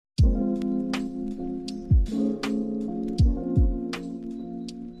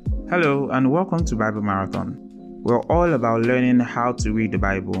Hello and welcome to Bible Marathon. We're all about learning how to read the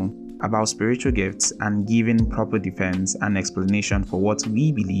Bible, about spiritual gifts, and giving proper defense and explanation for what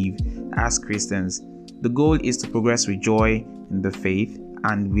we believe as Christians. The goal is to progress with joy in the faith,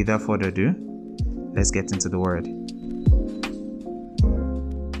 and without further ado, let's get into the Word.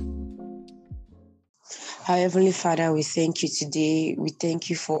 Our Heavenly Father, we thank you today. We thank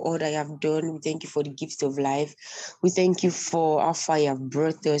you for all that you have done. We thank you for the gift of life. We thank you for how far you have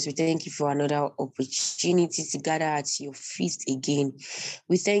brought us. We thank you for another opportunity to gather at your feet again.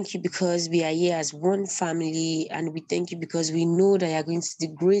 We thank you because we are here as one family, and we thank you because we know that you are going to do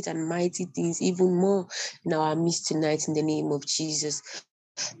great and mighty things, even more in our midst tonight, in the name of Jesus.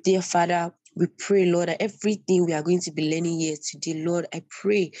 Dear Father, we pray, Lord, that everything we are going to be learning here today, Lord, I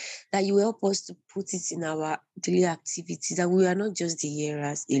pray that you help us to put it in our daily activities, that we are not just the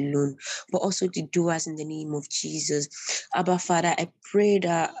hearers alone, but also the doers in the name of Jesus. Abba, Father, I pray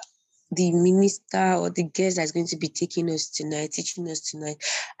that the minister or the guest that's going to be teaching us tonight,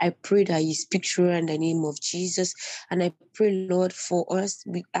 I pray that you speak through in the name of Jesus. And I pray, Lord, for us,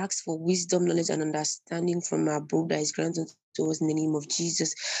 we ask for wisdom, knowledge, and understanding from our book that is granted to us in the name of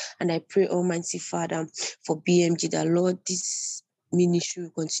Jesus. And I pray, Almighty Father, for BMG, that Lord, this ministry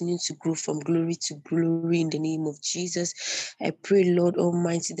will continue to grow from glory to glory in the name of Jesus. I pray, Lord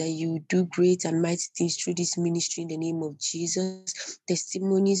Almighty, that you do great and mighty things through this ministry in the name of Jesus.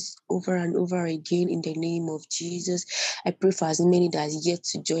 Testimonies over and over again in the name of Jesus. I pray for as many that are yet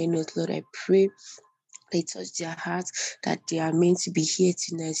to join us, Lord. I pray they touch their hearts, that they are meant to be here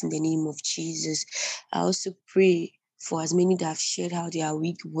tonight in the name of Jesus. I also pray for as many that have shared how their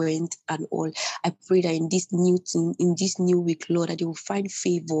week went and all. I pray that in this new week, Lord, that they will find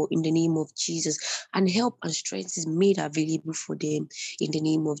favor in the name of Jesus, and help and strength is made available for them in the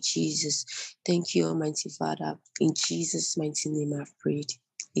name of Jesus. Thank you, Almighty Father. In Jesus' mighty name I've prayed.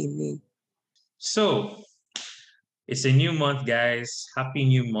 Amen. So, it's a new month, guys. Happy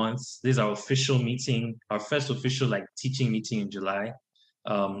new month. This is our official meeting, our first official teaching meeting in July.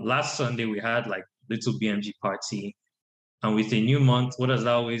 Last Sunday, we had little BMG party. And with a new month, what does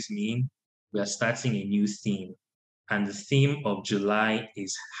that always mean? We are starting a new theme. And the theme of July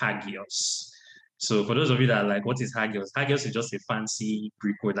is Hagios. So for those of you that are like, what is Hagios? Hagios is just a fancy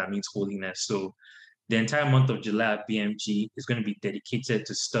Greek word that means holiness. So the entire month of July at BMG is going to be dedicated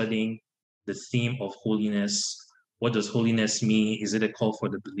to studying the theme of holiness. What does holiness mean? Is it a call for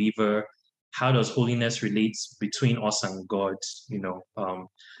the believer? How does holiness relate between us and God?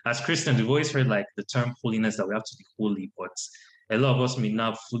 As Christians, we've always heard the term holiness, that we have to be holy, but a lot of us may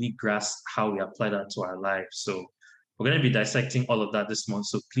not fully grasp how we apply that to our lives. So we're going to be dissecting all of that this month.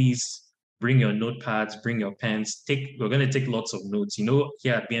 So please bring your notepads, bring your pens. We're going to take lots of notes.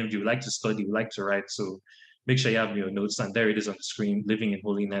 Here at BMG, we like to study, we like to write. So make sure you have your notes, and there it is on the screen, Living in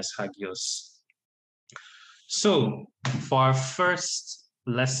Holiness, Hagios. So for our first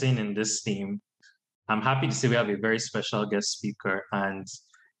lesson in this theme, I'm happy to say we have a very special guest speaker. And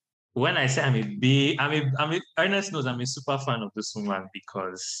when I say Ernest knows I'm a super fan of this woman,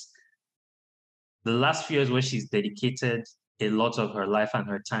 because the last few years where she's dedicated a lot of her life and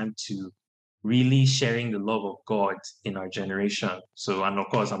her time to really sharing the love of God in our generation. So, and of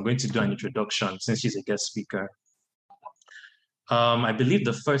course, I'm going to do an introduction since she's a guest speaker. I believe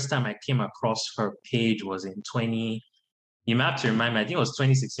the first time I came across her page was in you might have to remind me, I think it was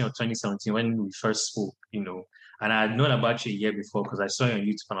 2016 or 2017 when we first spoke, and I had known about you a year before because I saw you on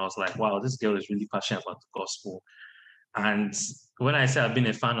YouTube and I was like, wow, this girl is really passionate about the gospel. And when I say I've been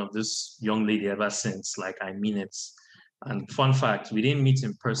a fan of this young lady ever since, I mean it. And fun fact, we didn't meet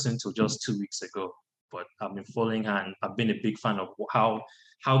in person till just 2 weeks ago, but I've been following her and I've been a big fan of how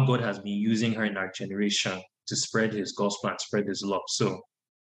God has been using her in our generation to spread his gospel and spread his love. So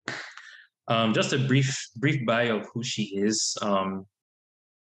just a brief bio of who she is.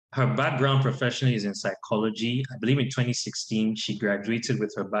 Her background professionally is in psychology. I believe in 2016, she graduated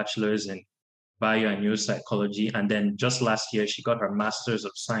with her bachelor's in bio and neuropsychology. And then just last year, she got her master's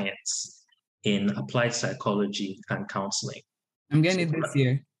of science in applied psychology and counseling. I'm getting it this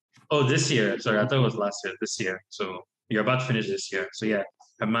year. Oh, this year. Sorry, I thought it was last year. This year. So you're about to finish this year. So yeah,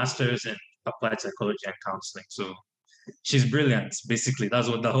 her master's in applied psychology and counseling. So she's brilliant, basically. That's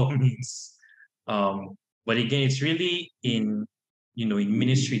what that all means. But again, it's really in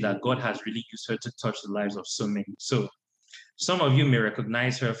ministry that God has really used her to touch the lives of so many. So some of you may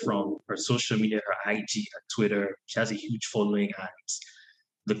recognize her from her social media, her IG, her Twitter. She has a huge following, and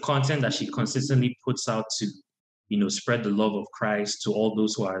the content that she consistently puts out to, spread the love of Christ to all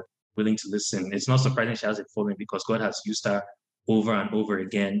those who are willing to listen. It's not surprising she has a following because God has used her over and over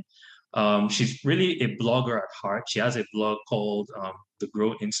again. She's really a blogger at heart. She has a blog called the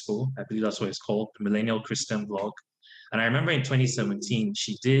Grow Inspo. I believe that's what it's called, the Millennial Christian blog. And I remember in 2017,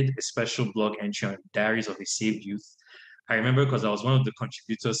 she did a special blog entry on Diaries of a Saved Youth. I remember because I was one of the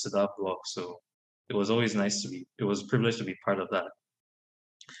contributors to that blog. So it was always nice it was a privilege to be part of that.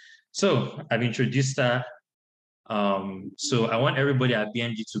 So I've introduced her. So I want everybody at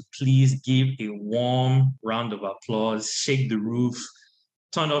BMG to please give a warm round of applause, shake the roof,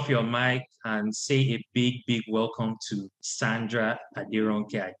 turn off your mic, and say a big, big welcome to Sandra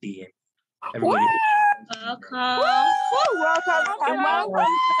Adeyemi. Everybody. Welcome. Welcome,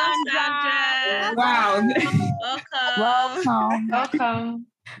 Sandra. Wow. Welcome.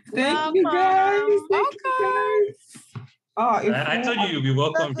 Thank you guys. Thank you guys. Oh, I told you you'll be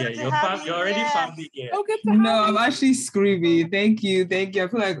welcome here. You're already family here. No, I'm actually screaming. Thank you. I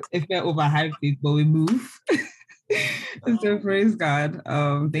feel like if we're overhyped it, but we move. So praise God.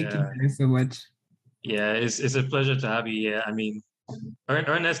 Thank you guys so much. Yeah, it's a pleasure to have you here. I mean,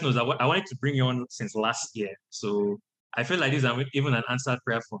 Ernest knows I wanted to bring you on since last year. So I feel like this is even an answered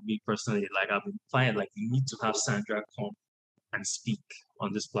prayer for me personally. Like I've been planning, like you need to have Sandra come and speak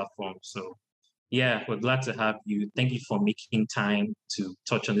on this platform. So yeah, we're glad to have you. Thank you for making time to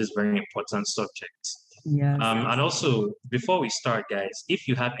touch on this very important subject. Yes. And also, before we start, guys, if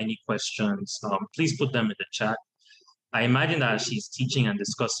you have any questions, please put them in the chat. I imagine that as she's teaching and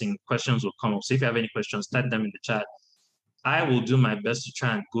discussing, questions will come up. So if you have any questions, type them in the chat. I will do my best to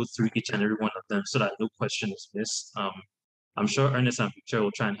try and go through each and every one of them so that no question is missed. I'm sure Ernest and Victoria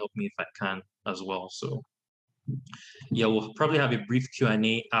will try and help me if I can as well. So yeah, we'll probably have a brief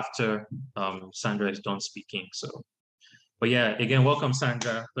Q&A after Sandra is done speaking. So, but yeah, again, welcome,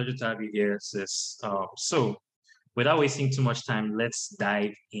 Sandra. Pleasure to have you here, sis. So without wasting too much time, let's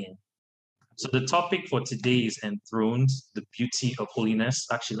dive in. So the topic for today is Enthroned, the beauty of holiness.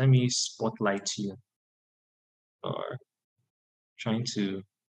 Actually, let me spotlight you. Or trying to.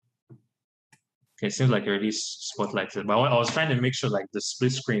 Okay, it seems like you're already spotlighted, but I was trying to make sure like the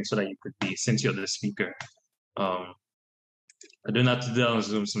split screen so that you could be, since you're the speaker. I don't have to do that on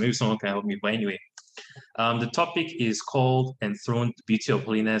Zoom, so maybe someone can help me. But anyway, the topic is called Enthroned, the Beauty of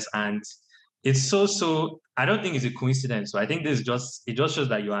Holiness. And it's so, I don't think it's a coincidence. So I think it just shows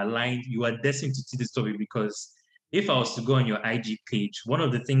that you are aligned, you are destined to see this topic, because if I was to go on your IG page, one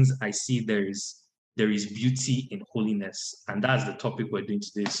of the things I see there is beauty in holiness. And that's the topic we're doing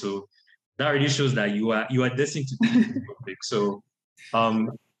today. So that already shows that you are destined to do this topic. So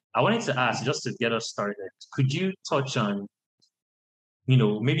I wanted to ask, just to get us started, could you touch on,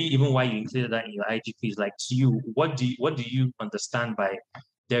 maybe even why you included that in your IG page, like to you, what do you understand by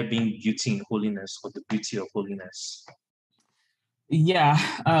there being beauty in holiness, or the beauty of holiness? Yeah,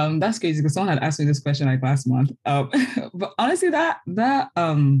 that's crazy because someone had asked me this question like last month. But honestly, that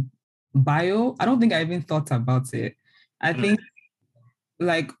bio, I don't think I even thought about it. I think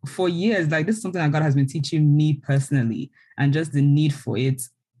like for years, like this is something that God has been teaching me personally, and just the need for it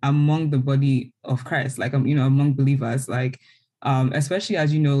among the body of Christ, like among believers, like especially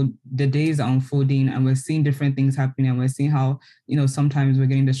as the days are unfolding and we're seeing different things happening, and we're seeing how sometimes we're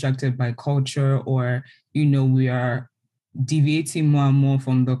getting distracted by culture, or we are deviating more and more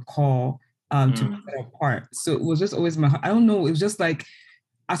from the call to put it apart. So it was just always I don't know, it was just like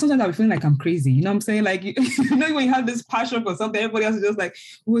sometimes I'll be feeling like I'm crazy. You know what I'm saying? Like, when you have this passion for something, everybody else is just like,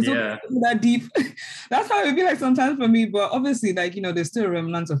 it's that deep. That's how it would be like sometimes for me. But obviously, like, there's still a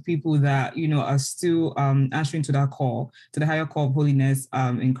remnant of people that, are still answering to that call, to the higher call of holiness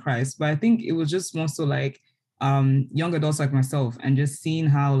in Christ. But I think it was just more so like young adults like myself, and just seeing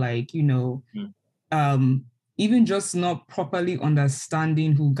how like, even just not properly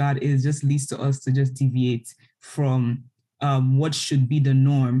understanding who God is just leads to us to just deviate from what should be the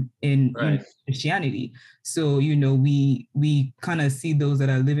norm in Christianity. So, we kind of see those that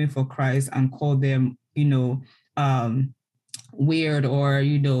are living for Christ and call them, weird or,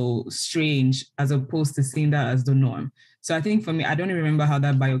 strange, as opposed to seeing that as the norm. So I think for me, I don't even remember how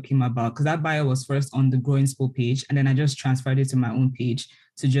that bio came about, because that bio was first on the Grow Inspo page, and then I just transferred it to my own page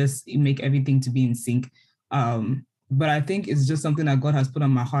to just make everything to be in sync. But I think it's just something that God has put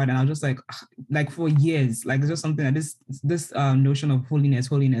on my heart, and I was just like for years, like it's just something that this notion of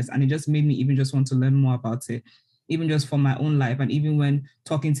holiness, and it just made me even just want to learn more about it, even just for my own life, and even when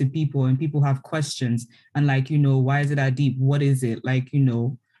talking to people and people have questions and like why is it that deep? What is it like?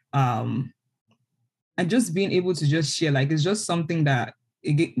 And just being able to just share, like it's just something that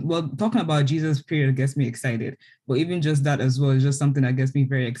talking about Jesus period gets me excited, but even just that as well is just something that gets me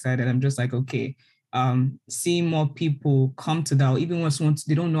very excited. I'm just like, okay. Seeing more people come to that, or even once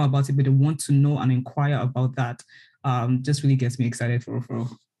they don't know about it, but they want to know and inquire about that, just really gets me excited for real.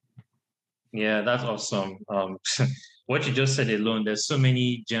 Yeah, that's awesome. What you just said alone, there's so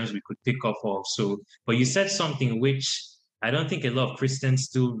many gems we could pick up of. So, but you said something which I don't think a lot of Christians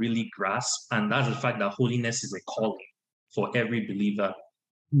still really grasp, and that's the fact that holiness is a calling for every believer.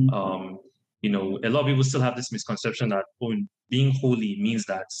 Mm. A lot of people still have this misconception that being holy means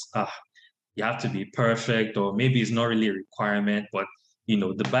that you have to be perfect, or maybe it's not really a requirement, but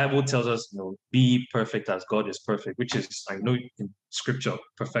the Bible tells us, be perfect as God is perfect, which is, I know in scripture,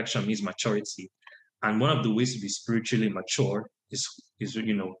 perfection means maturity. And one of the ways to be spiritually mature is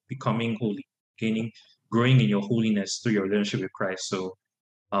becoming holy, growing in your holiness through your relationship with Christ. So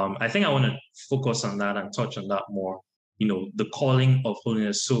I think I want to focus on that and touch on that more, the calling of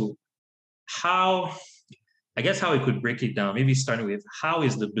holiness. So how we could break it down, maybe starting with how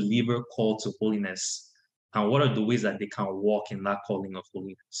is the believer called to holiness, and what are the ways that they can walk in that calling of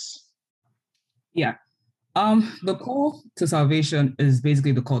holiness? Yeah. The call to salvation is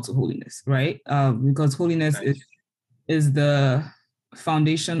basically the call to holiness, right? Because holiness is the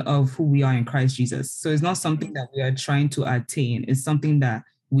foundation of who we are in Christ Jesus. So it's not something that we are trying to attain. It's something that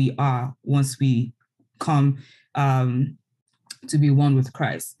we are once we come to be one with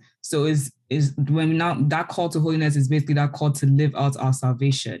Christ. So is when now that call to holiness is basically that call to live out our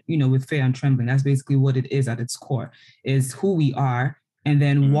salvation, with fear and trembling. That's basically what it is at its core, is who we are, and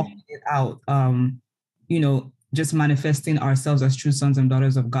then walking it out, just manifesting ourselves as true sons and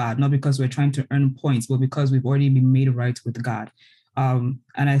daughters of God, not because we're trying to earn points, but because we've already been made right with God. And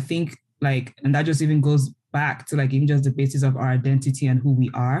I think and that just even goes back to even just the basis of our identity and who we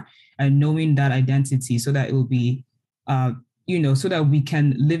are, and knowing that identity so that it will be, so that we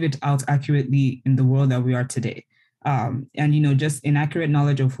can live it out accurately in the world that we are today. And just inaccurate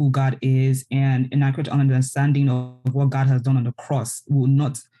knowledge of who God is and inaccurate understanding of what God has done on the cross will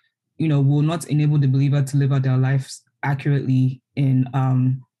not enable the believer to live out their lives accurately in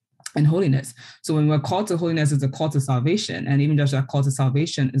holiness. So when we're called to holiness, it's a call to salvation. And even just that call to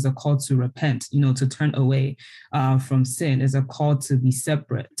salvation is a call to repent, to turn away from sin, is a call to be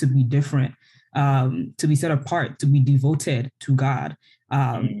separate, to be different, to be set apart, to be devoted to God.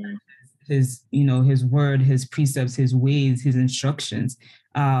 His word, his precepts, his ways, his instructions.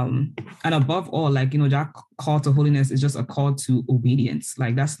 And above all, that call to holiness is just a call to obedience.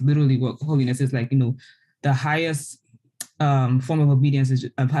 That's literally what holiness is. The highest form of obedience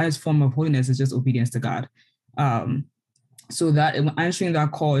highest form of holiness is just obedience to God. So that answering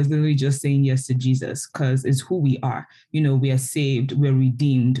that call is literally just saying yes to Jesus, because it's who we are. We are saved, we're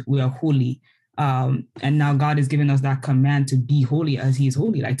redeemed, we are holy. And now God has given us that command to be holy as he is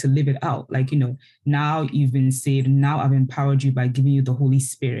holy, to live it out. Now you've been saved. Now I've empowered you by giving you the Holy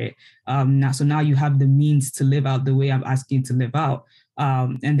Spirit. Now you have the means to live out the way I'm asking you to live out,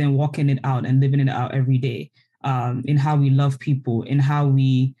 and then walking it out and living it out every day, in how we love people, in how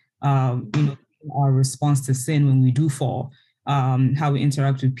we, our response to sin when we do fall, how we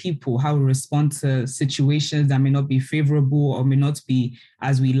interact with people, how we respond to situations that may not be favorable or may not be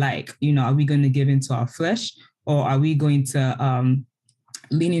as we like. Are we going to give into our flesh, or are we going to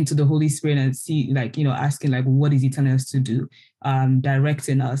lean into the Holy Spirit and see, asking, what is he telling us to do,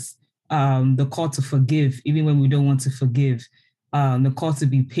 directing us, the call to forgive, even when we don't want to forgive, the call to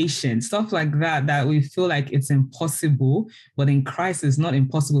be patient, stuff like that we feel like it's impossible, but in Christ it's not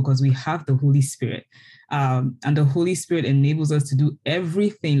impossible because we have the Holy Spirit. And the Holy Spirit enables us to do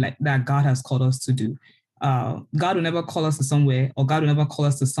everything that God has called us to do. God will never call us to somewhere, or God will never call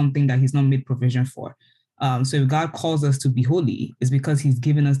us to something that he's not made provision for. So if God calls us to be holy, it's because he's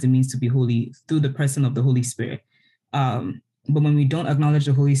given us the means to be holy through the person of the Holy Spirit. But when we don't acknowledge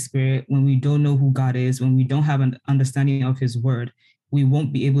the Holy Spirit, when we don't know who God is, when we don't have an understanding of his word, we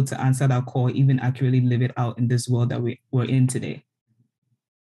won't be able to answer that call, even accurately live it out in this world that we're in today.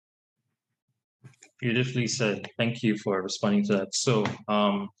 Beautifully said. Thank you for responding to that. So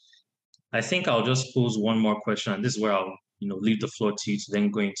I think I'll just pose one more question, and this is where I'll leave the floor to you to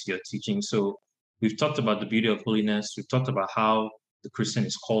then go into your teaching. So we've talked about the beauty of holiness. We've talked about how the Christian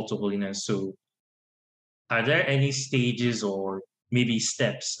is called to holiness. So are there any stages or maybe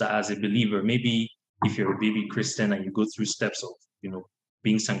steps that as a believer, maybe if you're a baby Christian and you go through steps of,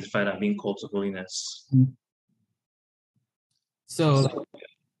 being sanctified and being called to holiness? So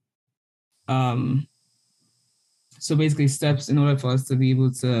basically steps in order for us to be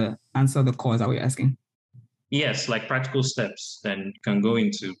able to answer the call that we're asking. Yes, practical steps, then can go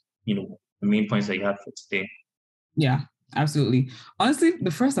into, the main points that you had for today. Yeah. Absolutely. Honestly,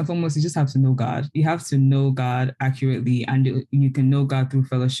 the first and foremost, you just have to know God. You have to know God accurately, and you can know God through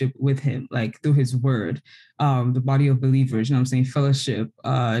fellowship with Him, like through His Word, the body of believers. You know what I'm saying? Fellowship,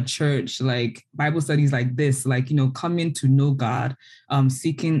 church, like Bible studies like this, like coming to know God,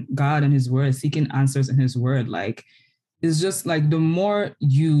 seeking God and His Word, seeking answers in His Word. Like it's just like the more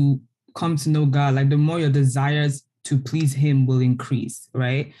you come to know God, like the more your desires to please Him will increase,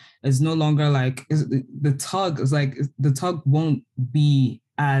 right? It's no longer like the tug is like the tug won't be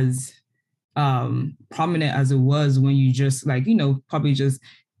as prominent as it was when you just like probably just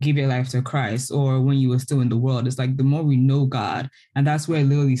give your life to Christ or when you were still in the world. It's like the more we know God, and that's where it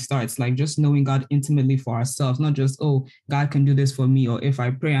literally starts, like just knowing God intimately for ourselves, not just, oh, God can do this for me, or if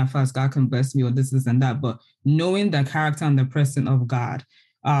I pray and fast, God can bless me, or this and that, but knowing the character and the person of God.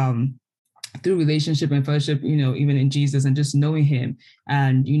 Through relationship and fellowship, even in Jesus, and just knowing Him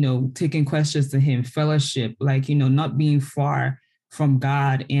and, taking questions to Him, fellowship, like, not being far from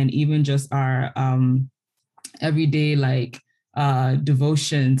God, and even just our everyday, like,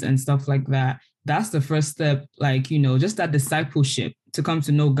 devotions and stuff like that. That's the first step, like, just that discipleship to come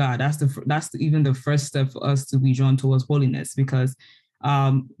to know God. That's even the first step for us to be drawn towards holiness, because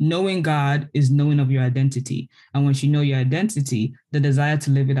knowing God is knowing of your identity. And once you know your identity, the desire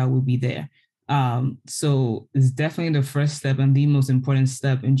to live it out will be there. So it's definitely the first step and the most important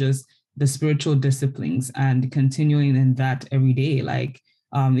step in just the spiritual disciplines and continuing in that every day. Like,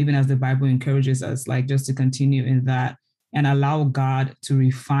 even as the Bible encourages us, like just to continue in that and allow God to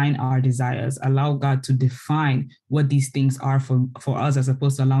refine our desires, allow God to define what these things are for us, as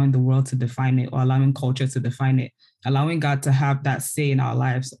opposed to allowing the world to define it or allowing culture to define it, allowing God to have that say in our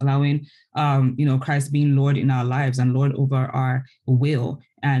lives, allowing, Christ being Lord in our lives and Lord over our will.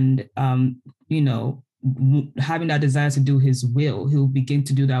 And, having that desire to do His will, He'll begin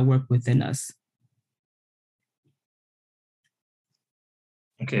to do that work within us.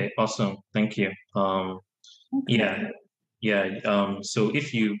 Okay, awesome. Thank you. Okay. Yeah. So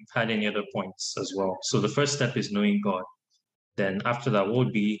if you had any other points as well. So the first step is knowing God. Then after that, what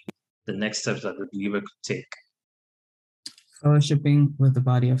would be the next steps that the believer could take? Fellowshipping with the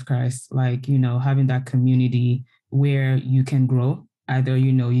body of Christ, like, having that community where you can grow. Either,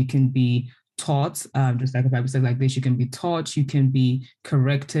 you can be taught, just like the Bible says, like this, you can be taught, you can be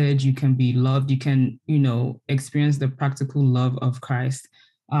corrected, you can be loved, you can, experience the practical love of Christ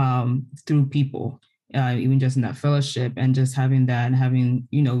through people, even just in that fellowship, and just having that and having,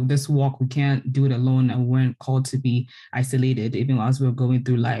 this walk, we can't do it alone, and we weren't called to be isolated, even as we're going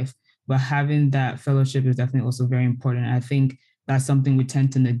through life. But having that fellowship is definitely also very important. I think that's something we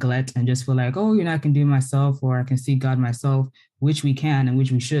tend to neglect and just feel like, oh, I can do it myself, or I can see God myself, which we can and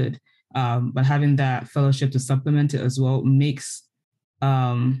which we should. But having that fellowship to supplement it as well makes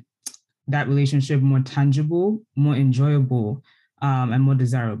that relationship more tangible, more enjoyable, and more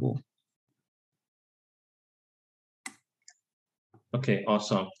desirable. Okay,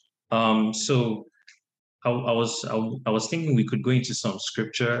 awesome. So I was thinking we could go into some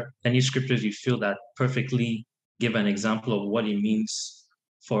scripture, any scriptures you feel that perfectly give an example of what it means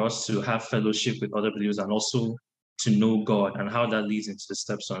for us to have fellowship with other believers and also to know God, and how that leads into the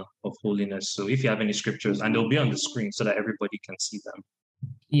steps of holiness. So if you have any scriptures, and they'll be on the screen so that everybody can see them.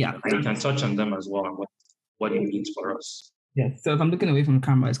 Yeah. And you can touch on them as well and what it means for us. Yeah. So if I'm looking away from the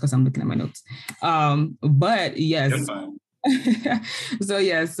camera, it's because I'm looking at my notes. But yes.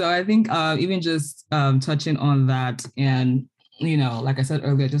 So I think even just touching on that, and like I said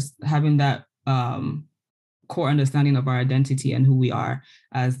earlier, just having that core understanding of our identity and who we are,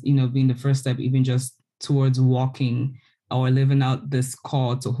 as being the first step, even just towards walking or living out this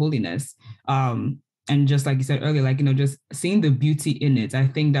call to holiness. And just like you said earlier, like, just seeing the beauty in it. I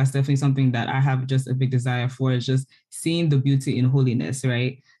think that's definitely something that I have just a big desire for, is just seeing the beauty in holiness,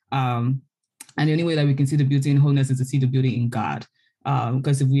 right? And the only way that we can see the beauty in holiness is to see the beauty in God.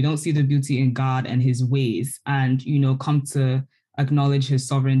 Because if we don't see the beauty in God and His ways, and, come to acknowledge His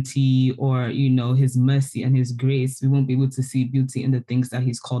sovereignty, or, His mercy and His grace, we won't be able to see beauty in the things that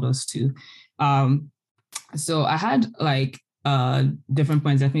He's called us to. So I had like different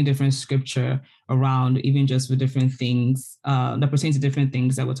points, definitely different scripture around, even just with different things that pertain to different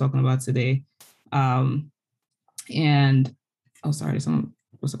things that we're talking about today. And sorry,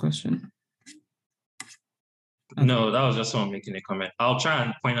 what's the question? Okay. No, that was just someone making a comment. I'll try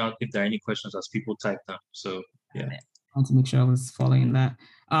and point out if there are any questions as people type them. So yeah. I want to make sure I was following that.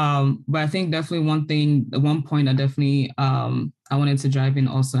 But I think definitely one point I definitely I wanted to drive in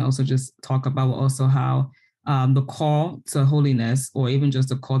also just talk about also how the call to holiness, or even just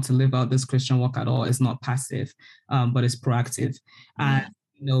the call to live out this Christian walk at all, is not passive, but it's proactive. And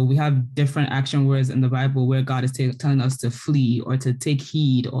we have different action words in the Bible where God is telling us to flee or to take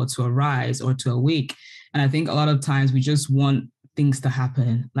heed or to arise or to awake. And I think a lot of times we just want things to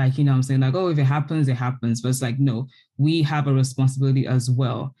happen. Like, what I'm saying, like, oh, if it happens, it happens. But it's like, no, we have a responsibility as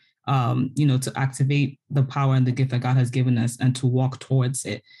well, to activate the power and the gift that God has given us and to walk towards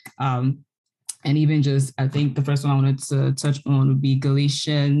it. And even just, I think the first one I wanted to touch on would be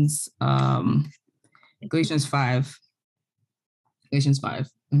Galatians 5. Galatians 5.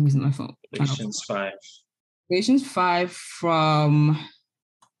 I'm using my phone. Galatians 5. Galatians 5 from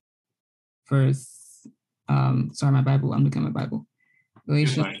verse, sorry, my Bible. I'm looking at my Bible.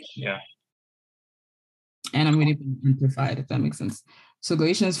 Galatians. Yeah. And I'm reading from Amplified, if that makes sense. So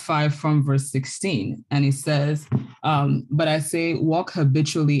Galatians 5 from verse 16, and it says, but I say, walk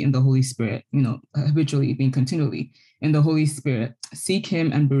habitually in the Holy Spirit, habitually being continually in the Holy Spirit, seek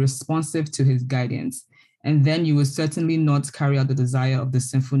him and be responsive to his guidance. And then you will certainly not carry out the desire of the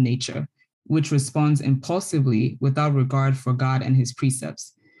sinful nature, which responds impulsively without regard for God and his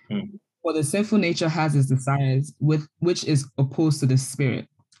precepts. For the sinful nature has its desires, which is opposed to the Spirit,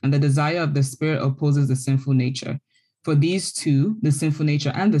 and the desire of the Spirit opposes the sinful nature. For these two, the sinful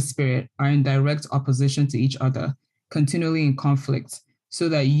nature and the Spirit, are in direct opposition to each other, continually in conflict, so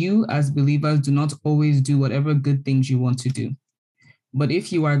that you as believers do not always do whatever good things you want to do. But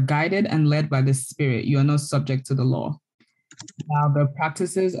if you are guided and led by the Spirit, you are not subject to the law. Now, the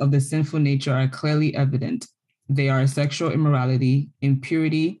practices of the sinful nature are clearly evident. They are sexual immorality,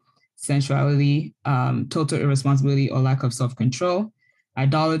 impurity, sensuality, total irresponsibility or lack of self-control,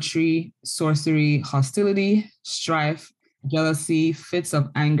 idolatry, sorcery, hostility, strife, jealousy, fits of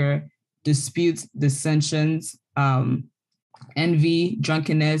anger, disputes, dissensions, envy,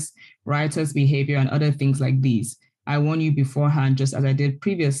 drunkenness, riotous behavior, and other things like these. I warn you beforehand, just as I did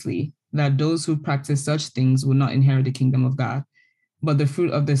previously, that those who practice such things will not inherit the kingdom of God. But the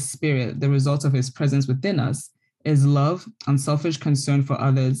fruit of the Spirit, the result of his presence within us, is love, unselfish concern for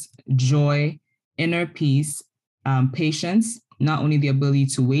others, joy, inner peace, patience, not only the ability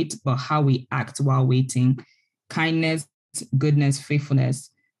to wait, but how we act while waiting, kindness, goodness,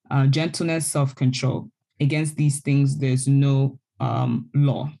 faithfulness, gentleness, self-control. Against these things, there's no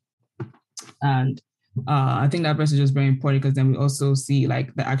law. And I think that verse is just very important because then we also see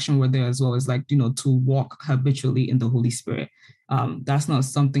like the action word there as well is like, to walk habitually in the Holy Spirit. That's not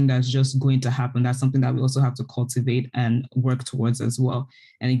something that's just going to happen. That's something that we also have to cultivate and work towards as well.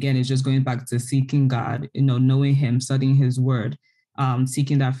 And again, it's just going back to seeking God, knowing him, studying his word,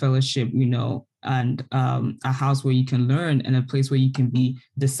 seeking that fellowship, and a house where you can learn and a place where you can be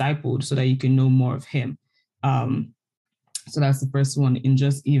discipled so that you can know more of him. So that's the first one. In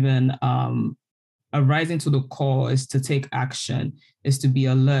just even arising to the call is to take action, is to be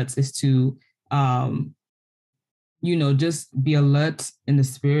alert, is to, just be alert in the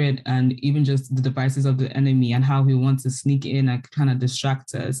spirit and even just the devices of the enemy and how he wants to sneak in and kind of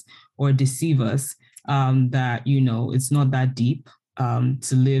distract us or deceive us, that, it's not that deep.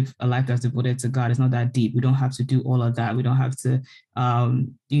 To live a life that's devoted to God. It's not that deep. We don't have to do all of that. We don't have to,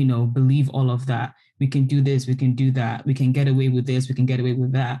 believe all of that. We can do this, we can do that. We can get away with this, we can get away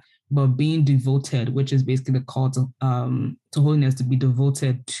with that. But being devoted, which is basically the call to holiness, to be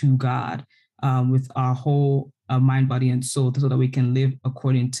devoted to God with our whole mind, body, and soul, so that we can live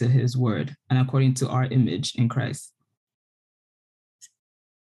according to his word and according to our image in Christ.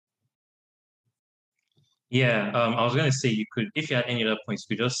 Yeah, I was gonna say you could, if you had any other points,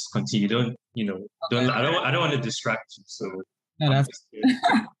 you could just continue. Don't. I don't want to distract you. So no,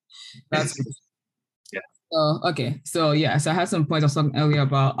 that's yeah. Okay. So I had some points I was talking earlier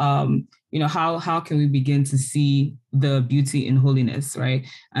about how can we begin to see the beauty in holiness, right?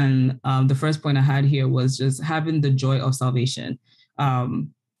 And the first point I had here was just having the joy of salvation.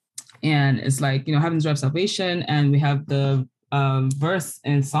 And it's like, having the joy of salvation, and we have the verse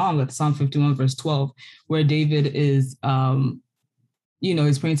in Psalm 51, verse 12, where David is,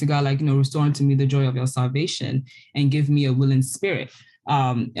 he's praying to God, like, restore unto me the joy of your salvation and give me a willing spirit.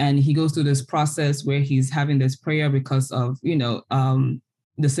 And he goes through this process where he's having this prayer because of,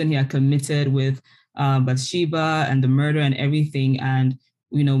 the sin he had committed with Bathsheba and the murder and everything. And,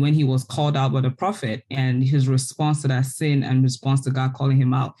 when he was called out by the prophet, and his response to that sin and response to God calling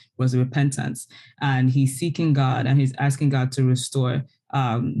him out was repentance. And he's seeking God and he's asking God to restore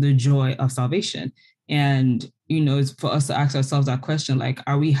the joy of salvation. And, it's for us to ask ourselves that question, like,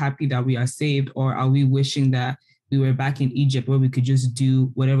 are we happy that we are saved, or are we wishing that we were back in Egypt where we could just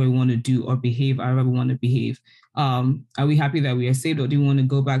do whatever we want to do or behave however we want to behave? Are we happy that we are saved, or do we want to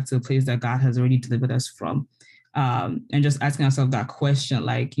go back to a place that God has already delivered us from? And just asking ourselves that question,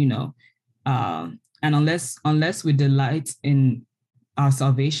 like, and unless we delight in our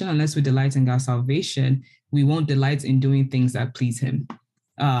salvation, unless we delight in God's salvation, we won't delight in doing things that please him.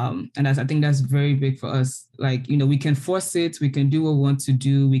 And I think that's very big for us. Like, we can force it, we can do what we want to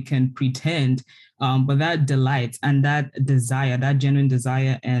do, we can pretend, but that delight and that desire, that genuine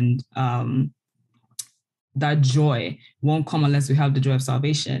desire and that joy won't come unless we have the joy of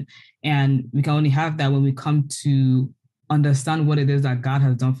salvation. And we can only have that when we come to understand what it is that God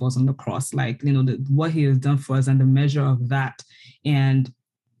has done for us on the cross, like, what he has done for us and the measure of that. And,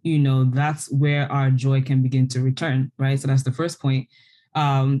 that's where our joy can begin to return, right? So that's the first point.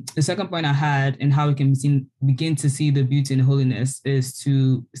 The second point I had in how we can begin to see the beauty in holiness is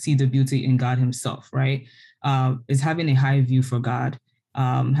to see the beauty in God himself, right? Is having a high view for God,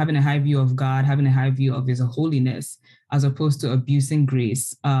 having a high view of God, having a high view of his holiness, as opposed to abusing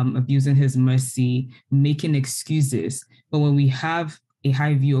grace, abusing his mercy, making excuses. But when we have a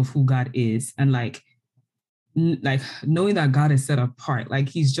high view of who God is and like knowing that God is set apart, like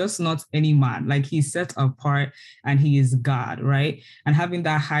he's just not any man, like he's set apart and he is God, right? And having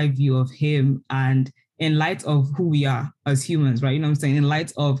that high view of him, and in light of who we are as humans, right? You know what I'm saying? In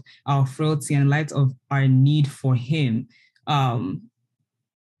light of our frailty and in light of our need for him,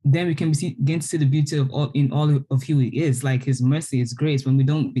 then we can begin to see the beauty of all of who he is, like his mercy, his grace. When we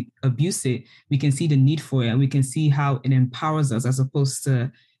don't abuse it, we can see the need for it, and we can see how it empowers us as opposed to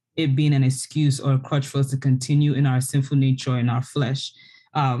it being an excuse or a crutch for us to continue in our sinful nature, in our flesh.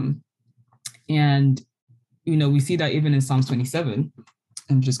 And, we see that even in Psalms 27.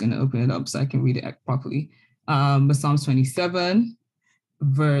 I'm just going to open it up so I can read it properly. But Psalms 27,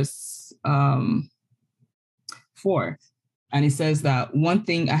 verse 4. And it says that one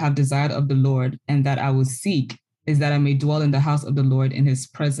thing I have desired of the Lord and that I will seek is that I may dwell in the house of the Lord in his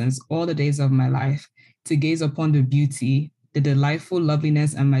presence all the days of my life, to gaze upon the beauty, the delightful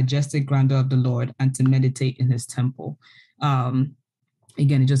loveliness and majestic grandeur of the Lord, and to meditate in his temple.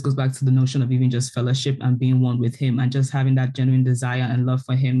 Again, it just goes back to the notion of even just fellowship and being one with him and just having that genuine desire and love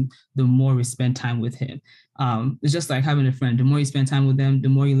for him the more we spend time with him. It's just like having a friend. The more you spend time with them, the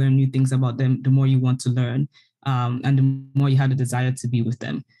more you learn new things about them, the more you want to learn, and the more you have the desire to be with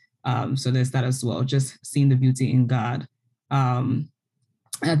them. So there's that as well, just seeing the beauty in God.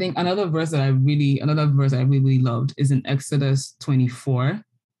 I think another verse that I really loved is in Exodus 24,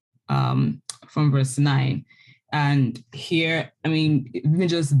 from verse 9. And here, even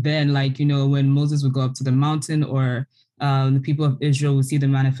just then, like, when Moses would go up to the mountain, or the people of Israel would see the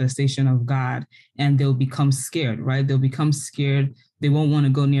manifestation of God and they'll become scared, right? They'll become scared. They won't want to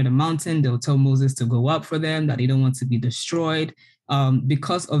go near the mountain. They'll tell Moses to go up for them, that they don't want to be destroyed,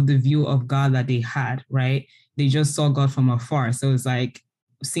 because of the view of God that they had, right? They just saw God from afar. So it's like,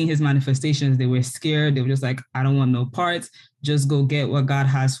 seeing his manifestations, they were scared. They were just like, I don't want no parts. Just go get what God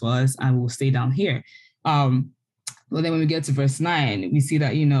has for us and we'll stay down here. Well, then when we get to verse 9, we see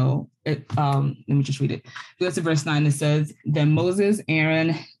that, let me just read it. We get to verse 9, it says, then Moses,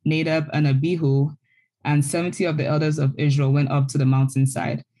 Aaron, Nadab, and Abihu, and 70 of the elders of Israel went up to the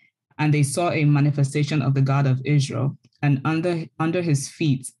mountainside, and they saw a manifestation of the God of Israel. And under his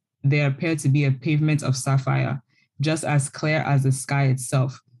feet, there appeared to be a pavement of sapphire, just as clear as the sky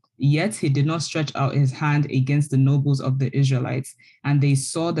itself. Yet he did not stretch out his hand against the nobles of the Israelites, and they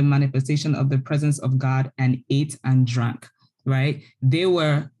saw the manifestation of the presence of God and ate and drank, right? They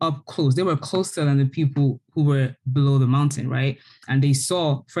were up close. They were closer than the people who were below the mountain, right? And they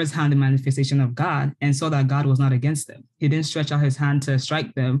saw firsthand the manifestation of God and saw that God was not against them. He didn't stretch out his hand to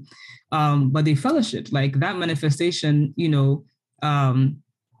strike them, but they fellowshiped. Like that manifestation,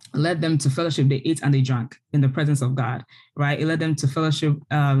 led them to fellowship. They ate and they drank in the presence of God, right? It led them to fellowship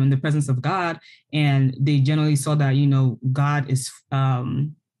in the presence of God. And they generally saw that,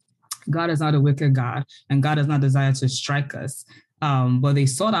 God is not a wicked God, and God does not desire to strike us. But they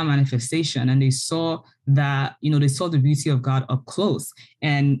saw that manifestation, and they saw that, they saw the beauty of God up close.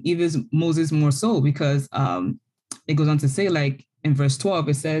 And even Moses more so, because it goes on to say, like in verse 12,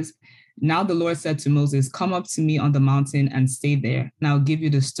 it says, now the Lord said to Moses, come up to me on the mountain and stay there. And I'll give you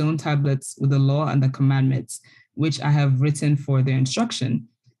the stone tablets with the law and the commandments, which I have written for their instruction.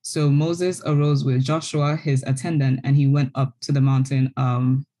 So Moses arose with Joshua, his attendant, and he went up to the mountain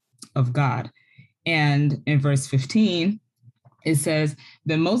of God. And in verse 15, it says,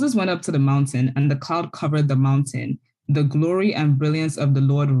 then Moses went up to the mountain, and the cloud covered the mountain. The glory and brilliance of the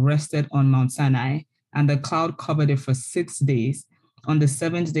Lord rested on Mount Sinai, and the cloud covered it for 6 days. On the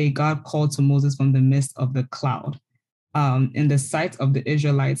seventh day, God called to Moses from the midst of the cloud. In the sight of the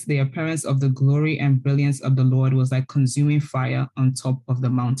Israelites, the appearance of the glory and brilliance of the Lord was like consuming fire on top of the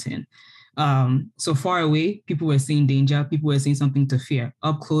mountain. So far away, people were seeing danger. People were seeing something to fear.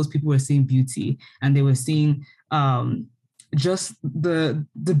 Up close, people were seeing beauty, and they were seeing just they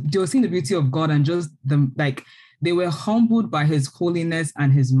were seeing the beauty of God, and just they were humbled by his holiness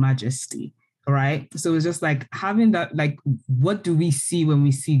and his majesty. Right. So it's just like having that, like, what do we see when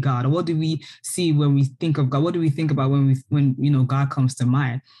we see God? Or what do we see when we think of God? What do we think about when God comes to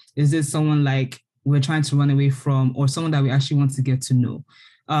mind? Is this someone like we're trying to run away from, or someone that we actually want to get to know?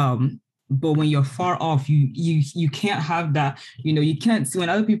 But when you're far off, you can't have that. You can't see when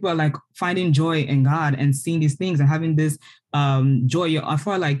other people are like finding joy in God and seeing these things and having this joy. I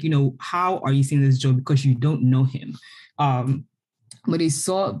feel like, how are you seeing this joy? Because you don't know him. But they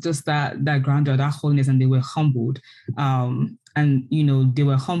saw just that grandeur, that holiness, and they were humbled. And they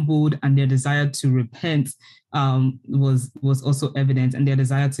were humbled, and their desire to repent was also evident, and their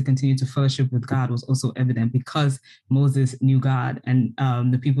desire to continue to fellowship with God was also evident, because Moses knew God and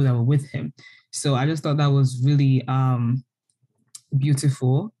the people that were with him. So I just thought that was really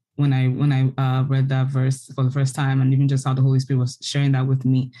beautiful when I read that verse for the first time, and even just how the Holy Spirit was sharing that with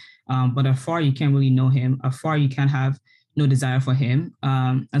me. But afar, you can't really know him. Afar, you can't have no desire for him.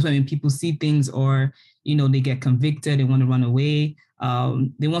 That's why when people see things, or they get convicted, they want to run away.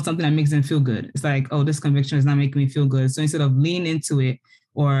 They want something that makes them feel good. It's like, oh, this conviction is not making me feel good. So instead of leaning into it,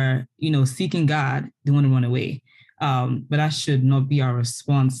 or seeking God, they want to run away. But that should not be our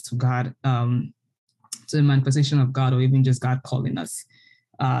response to God, to the manifestation of God, or even just God calling us.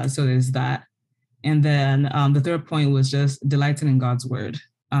 So there's that. And then the third point was just delighting in God's word.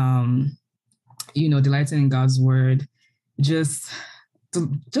 Delighting in God's word. Just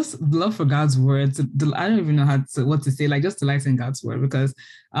love for God's word. I don't even know what to say. Like, just delight in God's word, because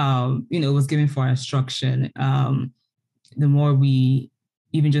it was given for our instruction. The more we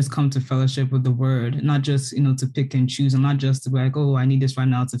even just come to fellowship with the word, not just to pick and choose, and not just to be like, oh, I need this right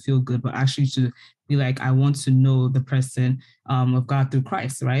now to feel good, but actually to be like, I want to know the person of God through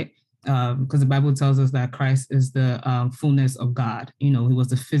Christ, right? Because the Bible tells us that Christ is the fullness of God. He was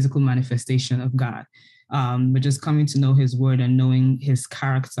the physical manifestation of God. But just coming to know his word and knowing his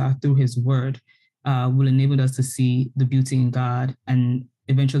character through his word will enable us to see the beauty in God, and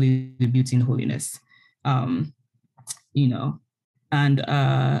eventually the beauty in holiness. And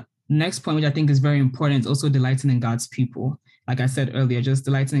next point, which I think is very important, is also delighting in God's people. Like I said earlier, just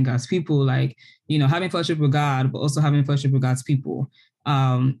delighting in God's people, like, having fellowship with God, but also having fellowship with God's people.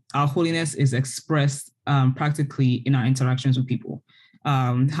 Our holiness is expressed practically in our interactions with people.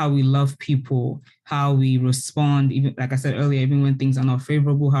 How we love people, how we respond, even like I said earlier, even when things are not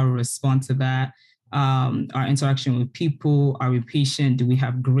favorable, how we respond to that. Our interaction with people, are we patient? Do we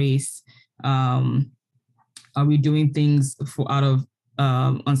have grace? Are we doing things out of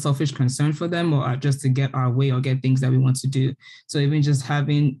unselfish concern for them, or just to get our way, or get things that we want to do? So even just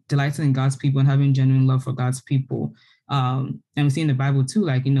delighting in God's people and having genuine love for God's people. And we see in the Bible too,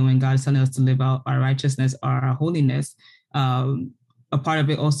 like, when God is telling us to live out our righteousness, our holiness, a part of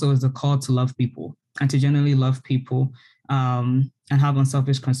it also is the call to love people, and to genuinely love people, and have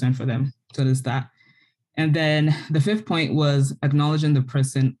unselfish concern for them. So there's that. And then the fifth point was acknowledging the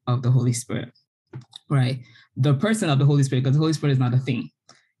person of the Holy Spirit, right? The person of the Holy Spirit, because the Holy Spirit is not a thing.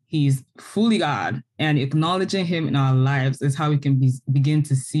 He's fully God, and acknowledging him in our lives is how we can begin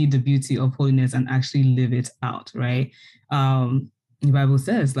to see the beauty of holiness and actually live it out, right? The Bible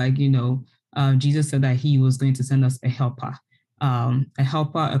says, like, Jesus said that he was going to send us a helper,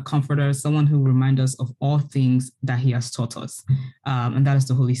 a comforter, someone who reminds us of all things that he has taught us. And that is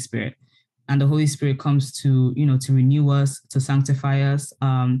the Holy Spirit. And the Holy Spirit comes to, to renew us, to sanctify us,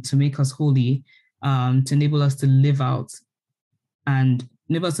 to make us holy, to enable us to live out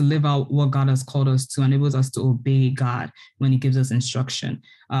what God has called us to, enables us to obey God when he gives us instruction,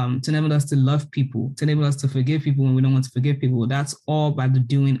 to enable us to love people, to enable us to forgive people when we don't want to forgive people. That's all by the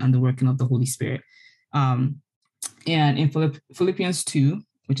doing and the working of the Holy Spirit. And in Philippians 2,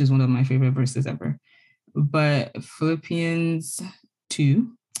 which is one of my favorite verses ever, but Philippians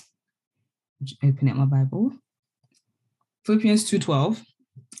 2, open up my Bible, Philippians 2:12,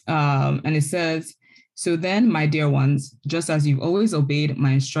 and it says, so then, my dear ones, just as you've always obeyed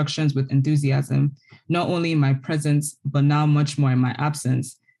my instructions with enthusiasm, not only in my presence, but now much more in my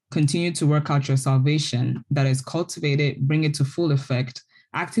absence, continue to work out your salvation, that is cultivated, bring it to full effect,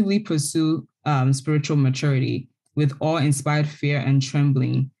 actively pursue spiritual maturity with awe-inspired fear and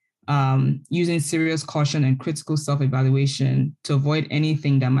trembling, using serious caution and critical self-evaluation to avoid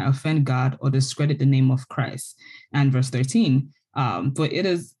anything that might offend God or discredit the name of Christ. And verse 13, for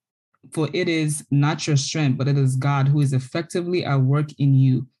it is not your strength, but it is God who is effectively at work in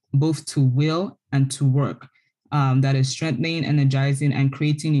you, both to will and to work, that is strengthening, energizing, and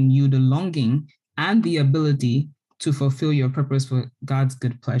creating in you the longing and the ability to fulfill your purpose for God's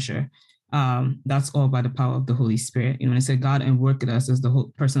good pleasure. That's all by the power of the Holy Spirit. When it said God and work with us as the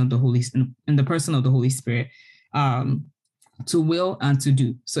whole person of the Holy in the person of the Holy Spirit, to will and to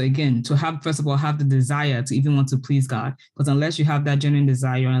do. So again, to have, first of all, have the desire to even want to please God, because unless you have that genuine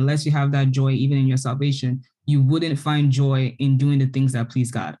desire, unless you have that joy even in your salvation, you wouldn't find joy in doing the things that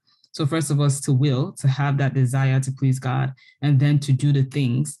please God. So first of all, to will, to have that desire to please God, and then to do the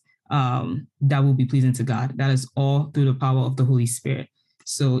things that will be pleasing to God. That is all through the power of the Holy Spirit.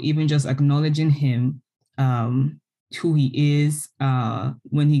 So even just acknowledging him, who he is,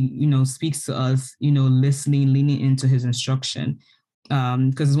 when he, speaks to us, listening, leaning into his instruction.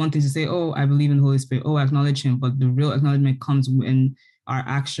 Because it's one thing to say, oh, I believe in the Holy Spirit, oh, I acknowledge him. But the real acknowledgement comes when our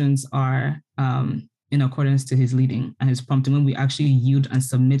actions are in accordance to his leading and his prompting. When we actually yield and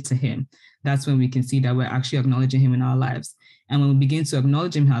submit to him, that's when we can see that we're actually acknowledging him in our lives. And when we begin to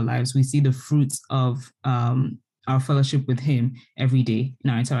acknowledge him in our lives, we see the fruits of our fellowship with him every day in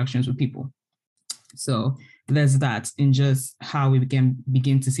our interactions with people. So there's that in just how we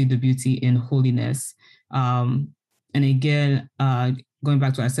begin to see the beauty in holiness. And again, going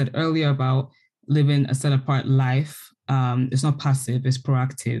back to what I said earlier about living a set apart life, it's not passive, it's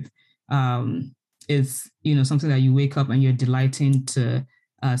proactive. It's, something that you wake up and you're delighting to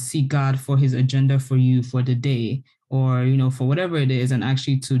seek God for his agenda for you for the day, or, for whatever it is, and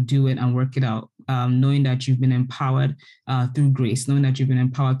actually to do it and work it out, knowing that you've been empowered through grace, knowing that you've been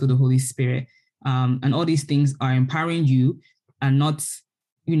empowered through the Holy Spirit. And all these things are empowering you, and not,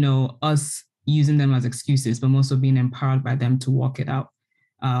 us using them as excuses, but also being empowered by them to walk it out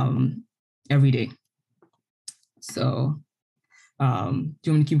every day. So do you want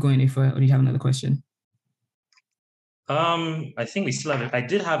me to keep going, Ifa, or do you have another question? I think we still have it. I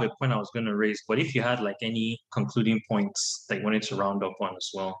did have a point I was going to raise, but if you had like any concluding points that you wanted to round up on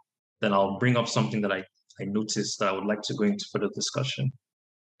as well, then I'll bring up something that I noticed that I would like to go into further discussion.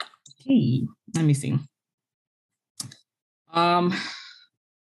 Okay, let me see. So,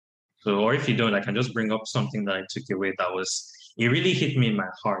 or if you don't, I can just bring up something that I took away it really hit me in my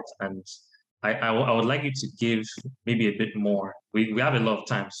heart, and I would like you to give maybe a bit more. We have a lot of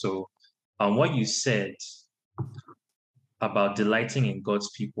time, so what you said about delighting in God's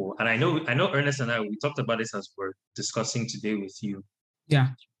people, and I know Ernest and I, we talked about this as we're discussing today with you. Yeah.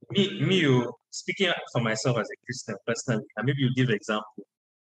 Me, speaking for myself as a Christian personally, and maybe you give an example.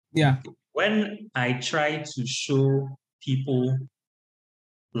 Yeah. When I try to show people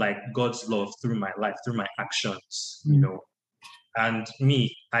like God's love through my life, through my actions, and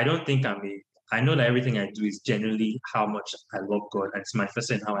me, I don't think I know that everything I do is genuinely how much I love God, and it's my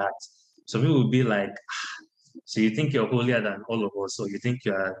first and how I act. So people will be like, so you think you're holier than all of us, or you think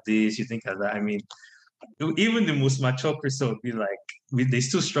you're this, you think you're that. I mean, even the most mature Christian would be like, they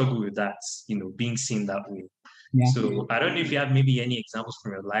still struggle with that, being seen that way. Yeah. So I don't know if you have maybe any examples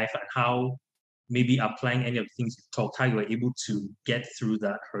from your life and how maybe applying any of the things you've talked, how you were able to get through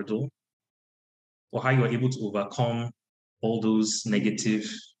that hurdle, or how you were able to overcome all those negative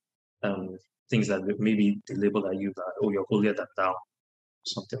things that maybe they label at you that, oh, you're holier than thou,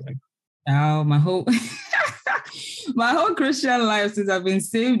 something like that. My whole my whole Christian life since I've been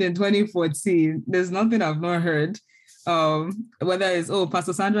saved in 2014, there's nothing I've not heard. Whether it's, oh,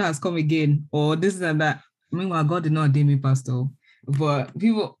 Pastor Sandra has come again, or this and that. Meanwhile, God did not ordain me pastor, but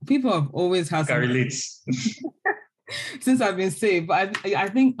people have always had. I relate. Since I've been saved, but I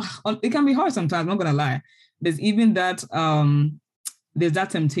think it can be hard sometimes. I'm not gonna lie. There's even that there's that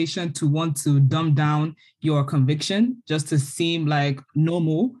temptation to want to dumb down your conviction just to seem like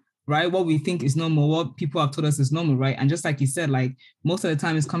normal, right? What we think is normal, what people have told us is normal, right? And just like you said, like most of the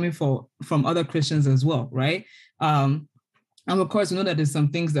time it's coming from other Christians as well, right? And of course, we know that there's some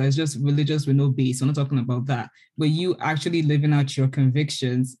things that is just religious with no base. I'm not talking about that. But you actually living out your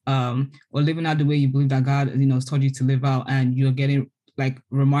convictions, or living out the way you believe that God, has told you to live out, and you're getting like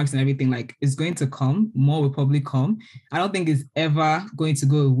remarks and everything, like it's going to come. More will probably come. I don't think it's ever going to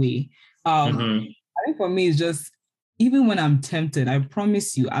go away. I think for me, it's just, even when I'm tempted, I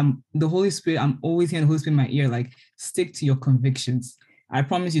promise you, I'm always hearing the Holy Spirit in my ear, like, stick to your convictions. I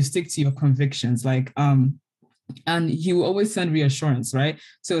promise you, stick to your convictions. Like, and he will always send reassurance, right?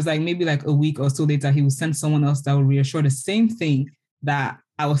 So it's like maybe like a week or so later, he will send someone else that will reassure the same thing that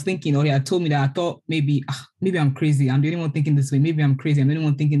I was thinking, or he had told me that I thought maybe I'm crazy. I'm the only one thinking this way. Maybe I'm crazy. I'm the only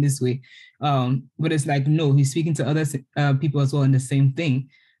one thinking this way. But it's like, no, he's speaking to other people as well in the same thing.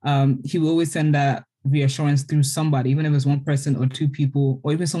 He will always send that reassurance through somebody, even if it's one person or two people,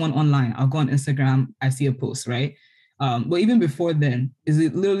 or even someone online. I'll go on Instagram, I see a post, right? But even before then, is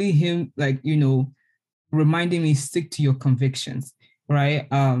it literally him, like, reminding me, stick to your convictions, right?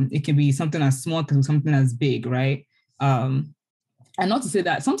 It can be something as small to something as big, right? And not to say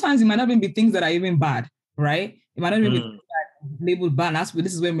that sometimes it might not even be things that are even bad, right? It might not even be things that are labeled bad.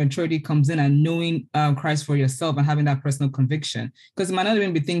 This is where maturity comes in, and knowing Christ for yourself and having that personal conviction. Because it might not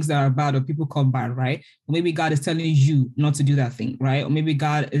even be things that are bad or people call bad, right? Or maybe God is telling you not to do that thing, right? Or maybe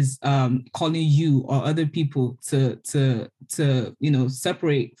God is calling you or other people to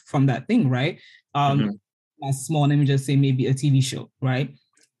separate from that thing, right? As small, let me just say maybe a TV show, right?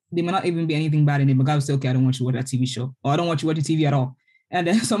 There might not even be anything bad in it, but God will say, okay, I don't want you to watch that TV show, or I don't want you to watch the TV at all. And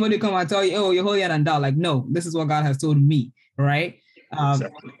then somebody come and tell you, oh, you're holier than thou. Like, no, this is what God has told me, right?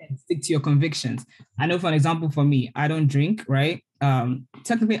 Exactly. Stick to your convictions. I know, for an example, for me, I don't drink, right?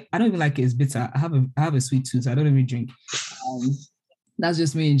 Technically, I don't even like it. It's bitter. I have a sweet tooth. So I don't even drink. That's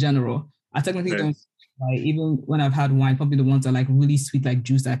just me in general. I technically don't. Like, even when I've had wine, probably the ones that are like really sweet, like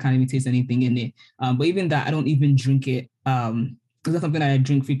juice that I can't even taste anything in it. But even that, I don't even drink it. It's not something that I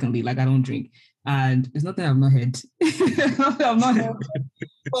drink frequently. Like, I don't drink. And it's nothing I've not heard. I've not heard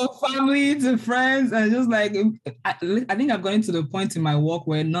from family to friends. And just like, I think I've gotten to the point in my walk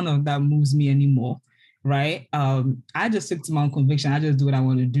where none of that moves me anymore, right? I just stick to my own conviction. I just do what I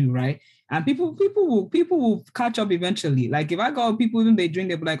want to do, right? And people will catch up eventually. Like, if I go, people, even they drink,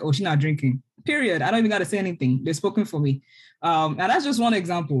 they'll be like, oh, she's not drinking. Period. I don't even got to say anything. They're spoken for me. And that's just one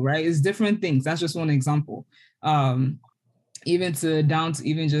example, right? It's different things. That's just one example. Even down to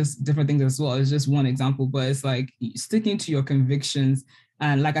even just different things as well. It's just one example, but it's like sticking to your convictions.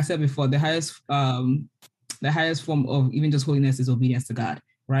 And like I said before, the highest form of even just holiness is obedience to God,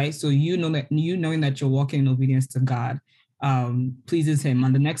 right? So knowing that you're walking in obedience to God pleases Him,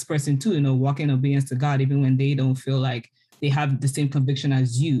 and the next person too, walking in obedience to God, even when they don't feel like they have the same conviction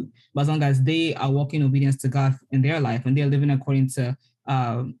as you, but as long as they are walking in obedience to God in their life and they're living according to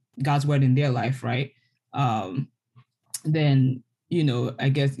God's word in their life, right? Then, I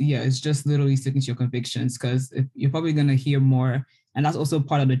guess, it's just literally sticking to your convictions, because you're probably going to hear more. And that's also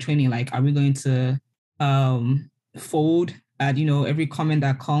part of the training. Like, are we going to fold at, every comment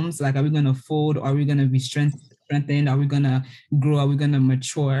that comes? Like, are we going to fold? Or are we going to be strengthened? Are we going to grow? Are we going to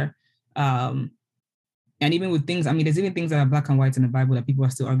mature? And even with things, there's even things that are black and white in the Bible that people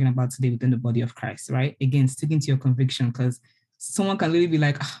are still arguing about today within the body of Christ, right? Again, sticking to your conviction, because someone can literally be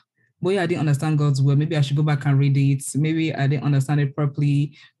like, boy, I didn't understand God's word. Maybe I should go back and read it. Maybe I didn't understand it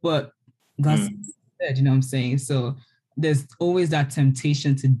properly, but God said, you know what I'm saying? So there's always that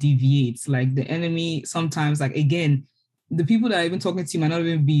temptation to deviate. Like, the enemy sometimes, like, again, the people that are even talking to you might not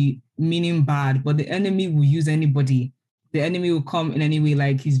even be meaning bad, but the enemy will use anybody. The enemy will come in any way.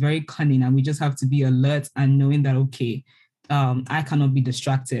 Like, he's very cunning, and we just have to be alert and knowing that, okay, I cannot be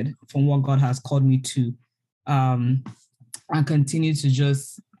distracted from what God has called me to, and continue to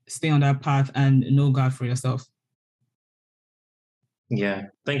just stay on that path and know God for yourself. Yeah,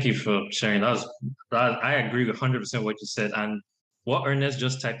 thank you for sharing. I agree with 100% what you said. And what Ernest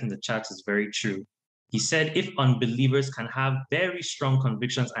just typed in the chat is very true. He said, if unbelievers can have very strong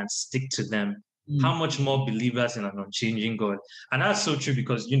convictions and stick to them, how much more believers in an unchanging God? And that's so true,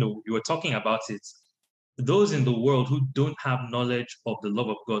 because, you were talking about it. Those in the world who don't have knowledge of the love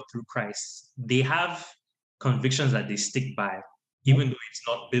of God through Christ, they have convictions that they stick by, even though it's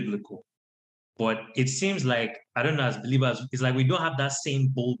not biblical. But it seems like, I don't know, as believers, it's like we don't have that same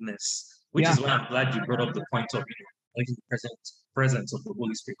boldness, which is why I'm glad you brought up the point of, the presence of the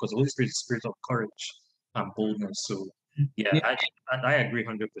Holy Spirit, because the Holy Spirit is a spirit of courage and boldness. So, I agree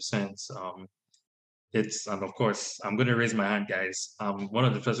 100%. And of course, I'm going to raise my hand, guys. One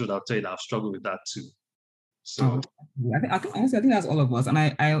of the first people I'll tell you that I've struggled with that too. So, I think that's all of us.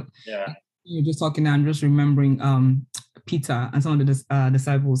 And you're just talking, and I'm just remembering Peter and some of the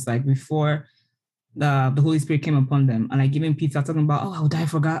disciples, like, before the Holy Spirit came upon them, and like, even Peter talking about, I'll die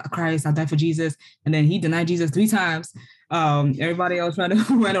for God, Christ, I'll die for Jesus, and then he denied Jesus 3 times. Everybody else ran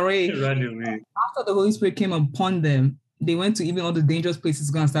away. After the Holy Spirit came upon them, they went to even all the dangerous places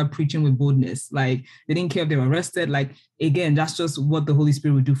to go and start preaching with boldness. Like, they didn't care if they were arrested. Like, again, that's just what the Holy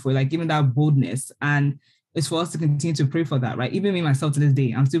Spirit would do for, like, even that boldness. And it's for us to continue to pray for that, right? Even me, myself, to this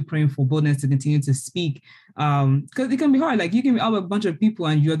day, I'm still praying for boldness to continue to speak. Because it can be hard. Like, you can be out with a bunch of people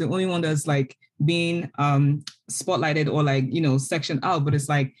and you're the only one that's like being spotlighted or like, sectioned out. But it's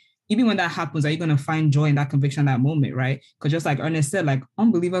like, even when that happens, are you going to find joy in that conviction, that moment, right? Because just like Ernest said, like,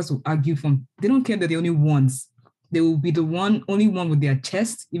 unbelievers will argue they don't care that they're the only ones. They will be the only one with their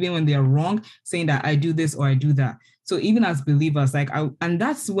chest, even when they are wrong, saying that I do this or I do that. So even as believers, like, and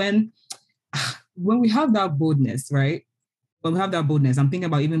that's when we have that boldness, right? but we have that boldness. I'm thinking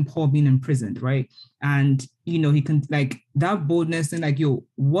about even Paul being imprisoned, right? And, he can like that boldness and like, yo,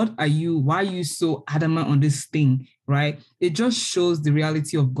 why are you so adamant on this thing, right? It just shows the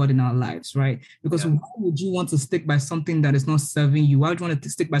reality of God in our lives, right? Because why would you want to stick by something that is not serving you? Why would you want to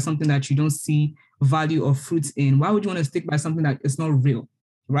stick by something that you don't see value or fruits in? Why would you want to stick by something that is not real,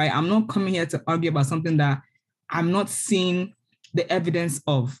 right? I'm not coming here to argue about something that I'm not seeing the evidence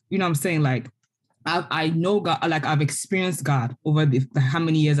of. You know what I'm saying? Like, I know God, like I've experienced God over the how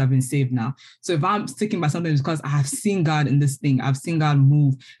many years I've been saved now. So if I'm sticking by something, it's because I have seen God in this thing. I've seen God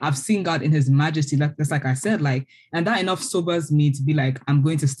move. I've seen God in his majesty. That's like I said, like, and that enough sobers me to be like, I'm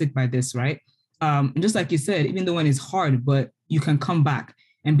going to stick by this, right? And just like you said, even though when it's hard, but you can come back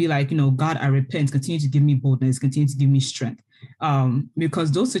and be like, God, I repent, continue to give me boldness, continue to give me strength.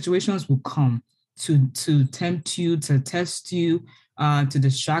 Because those situations will come to tempt you, to test you, to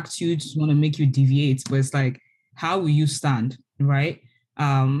distract you, just want to make you deviate. But it's like, how will you stand, right?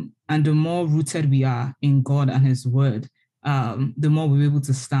 And the more rooted we are in God and his word, the more we're able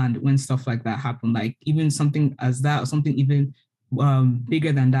to stand when stuff like that happen. Like even something as that or something even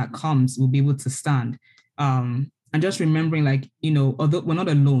bigger than that comes, we'll be able to stand. And just remembering like, although we're not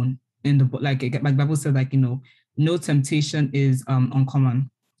alone in the, like Bible said, like, no temptation is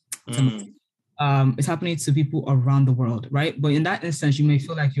uncommon. It's happening to people around the world, right? But in that instance, you may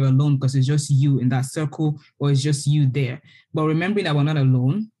feel like you're alone because it's just you in that circle or it's just you there. But remembering that we're not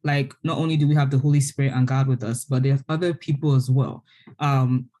alone, like not only do we have the Holy Spirit and God with us, but there's other people as well.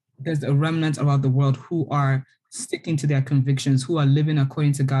 There's a remnant around the world who are sticking to their convictions, who are living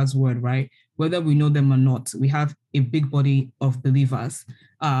according to God's word, right? Whether we know them or not, we have a big body of believers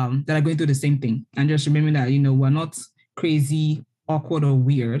that are going through the same thing. And just remembering that, we're not crazy, awkward or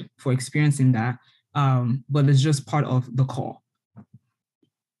weird for experiencing that, but it's just part of the call.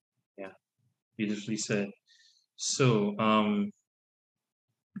 Yeah, beautifully said. So, I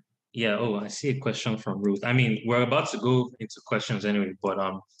see a question from Ruth. I mean, we're about to go into questions anyway, but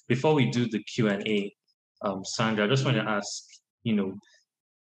before we do the Q&A, Sandra, I just want to ask,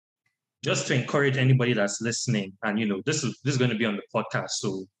 just to encourage anybody that's listening, and this is going to be on the podcast,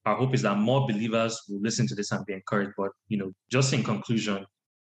 so our hope is that more believers will listen to this and be encouraged. But just in conclusion,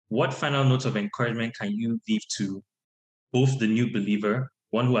 what final notes of encouragement can you leave to both the new believer,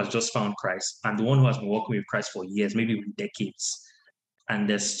 one who has just found Christ, and the one who has been walking with Christ for years, maybe even decades, and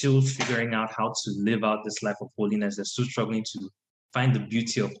they're still figuring out how to live out this life of holiness? They're still struggling to find the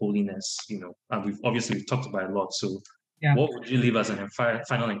beauty of holiness, and we've talked about it a lot. So what would you leave as an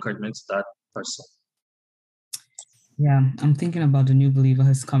final encouragement to that person? Yeah, I'm thinking about the new believer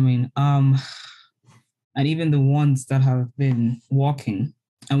who's coming, and even the ones that have been walking.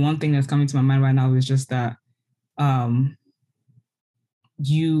 And one thing that's coming to my mind right now is just that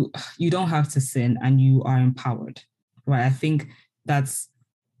you don't have to sin and you are empowered, right? I think that's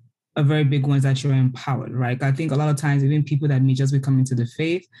a very big one, is that you're empowered, right? I think a lot of times, even people that may just be coming to the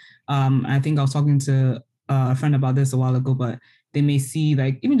faith, I think I was talking to a friend about this a while ago, but they may see,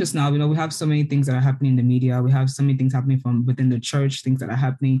 like, even just now, we have so many things that are happening in the media. We have so many things happening from within the church, things that are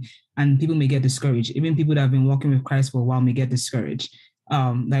happening, and people may get discouraged. Even people that have been walking with Christ for a while may get discouraged.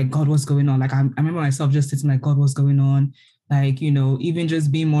 Like, God, what's going on? Like, I remember myself just sitting like, God, what's going on? Like, even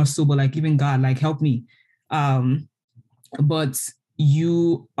just being more sober, like, even God, like, help me. But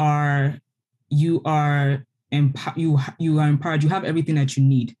you are empowered. You have everything that you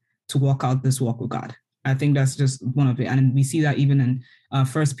need to walk out this walk with God. I think that's just one of it. And we see that even in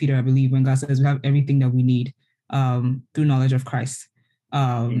 1 Peter, I believe, when God says we have everything that we need through knowledge of Christ.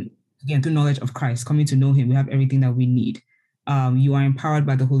 Again, through knowledge of Christ, coming to know him, we have everything that we need. You are empowered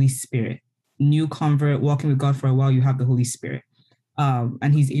by the Holy Spirit. New convert, walking with God for a while, you have the Holy Spirit.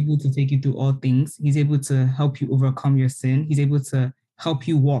 And he's able to take you through all things. He's able to help you overcome your sin. He's able to help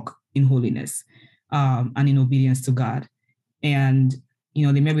you walk in holiness and in obedience to God. And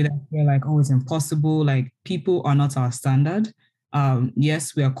they may be that feel like, oh, it's impossible. Like, people are not our standard.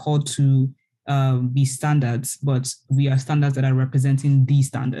 Yes, we are called to be standards, but we are standards that are representing the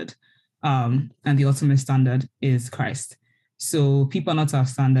standard. And the ultimate standard is Christ. So people are not our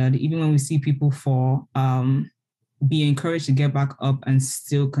standard. Even when we see people fall, be encouraged to get back up and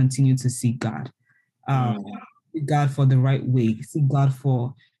still continue to seek God. Seek God for the right way. Seek God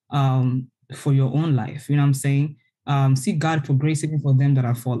for your own life. You know what I'm saying? Seek God for grace even for them that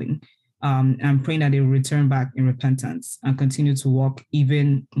are falling. And praying that they will return back in repentance and continue to walk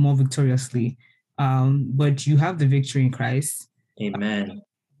even more victoriously. But you have the victory in Christ. Amen.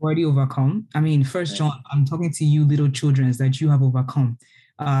 Already overcome. I mean, First John, I'm talking to you, little children, that you have overcome.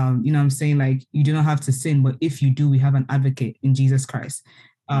 You know what I'm saying? Like, you do not have to sin, but if you do, we have an advocate in Jesus Christ.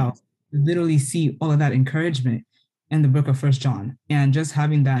 Literally see all of that encouragement. in the book of First John. And just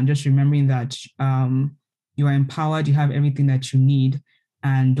having that and just remembering that you are empowered, you have everything that you need,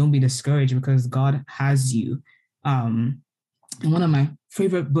 and don't be discouraged because God has you. And one of my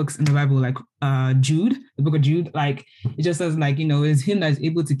favorite books in the Bible, like Jude, the book of Jude, like it just says, like, it's him that is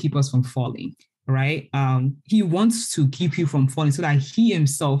able to keep us from falling, right? He wants to keep you from falling so that he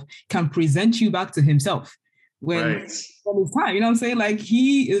himself can present you back to himself when it's time. You know what I'm saying? Like,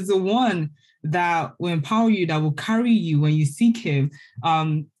 he is the one that will empower you, that will carry you when you seek him.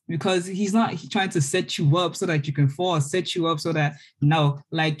 Because he's not trying to set you up so that you can fall, set you up so that, no,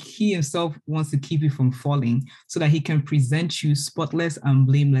 like he himself wants to keep you from falling so that he can present you spotless and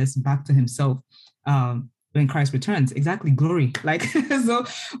blameless back to himself when Christ returns. Exactly, glory. Like, so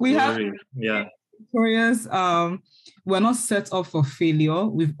we glory. Have victorious. We're not set up for failure.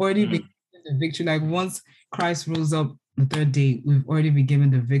 We've already been given the victory. Like, once Christ rose up the third day, we've already been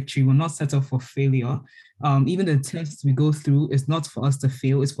given the victory. We're not set up for failure. Even the tests we go through is not for us to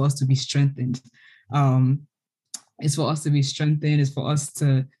fail, it's for us to be strengthened. It's for us to be strengthened, it's for us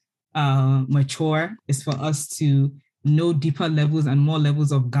to mature, it's for us to know deeper levels and more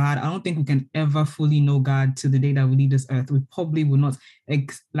levels of God. I don't think we can ever fully know God to the day that we leave this earth. We probably will not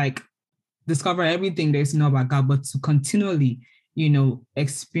discover everything there is to know about God, but to continually,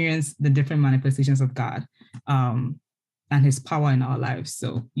 experience the different manifestations of God. And his power in our lives.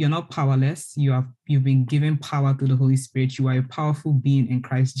 So you're not powerless. You've been given power through the Holy Spirit. You are a powerful being in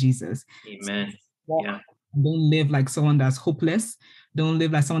Christ Jesus. Amen. So don't live like someone that's hopeless. Don't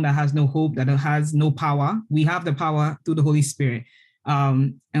live like someone that has no hope, that has no power. We have the power through the Holy Spirit.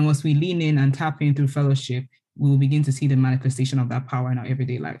 And once we lean in and tap in through fellowship, we will begin to see the manifestation of that power in our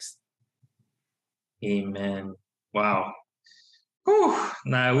everyday lives. Amen. Wow. Whew.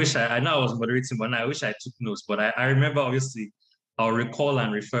 Now I know I was moderating, but now I wish I took notes. But I remember, obviously, I'll recall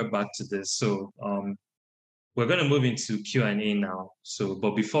and refer back to this. So we're going to move into Q&A now. So,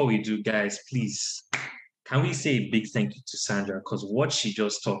 but before we do, guys, please, can we say a big thank you to Sandra? Because what she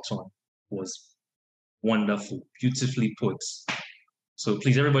just talked on was wonderful, beautifully put. So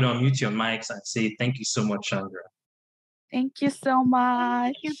please, everybody unmute your mics and say thank you so much, Sandra. Thank you so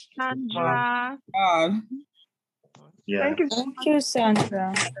much. Thank you, Sandra. Yeah. Thank you,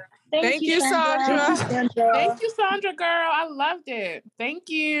 Sandra. Thank you, Sandra. Thank you, Sandra, girl. I loved it. Thank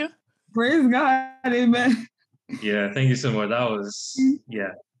you. Praise God. Amen. Yeah, thank you so much. That was,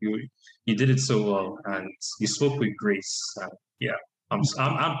 you did it so well, and you spoke with grace.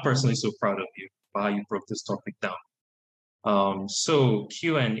 I'm personally so proud of you for how you broke this topic down. So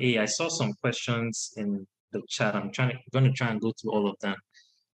Q&A, I saw some questions in the chat. I'm going to try and go through all of them.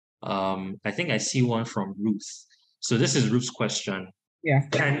 I think I see one from Ruth. So this is Ruth's question. Yeah.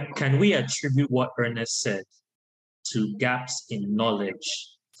 Can we attribute what Ernest said to gaps in knowledge?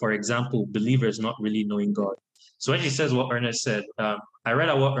 For example, believers not really knowing God. So when she says what Ernest said, I read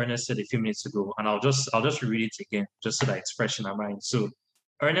out what Ernest said a few minutes ago, and I'll just read it again, just so that it's fresh in our mind. So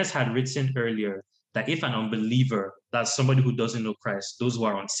Ernest had written earlier that if an unbeliever, that's somebody who doesn't know Christ, those who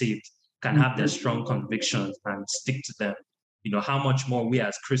are unsaved, can have their strong convictions and stick to them, how much more we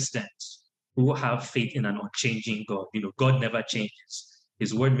as Christians who have faith in an unchanging God. God never changes.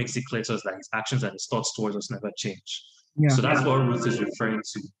 His word makes it clear to us that his actions and his thoughts towards us never change. Yeah. So that's what Ruth is referring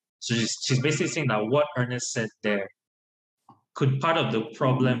to. So she's basically saying that what Ernest said there, could part of the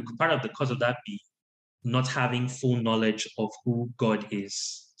cause of that be not having full knowledge of who God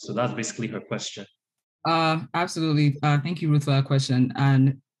is? So that's basically her question. Absolutely. Thank you, Ruth, for that question.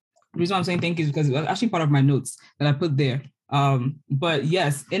 And the reason I'm saying thank you is because it was actually part of my notes that I put there. But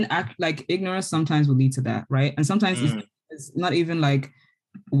yes, ignorance sometimes will lead to that, right? And sometimes it's not even like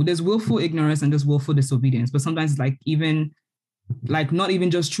there's willful ignorance and there's willful disobedience, but sometimes it's not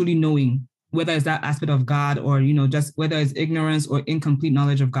even just truly knowing, whether it's that aspect of God or, just whether it's ignorance or incomplete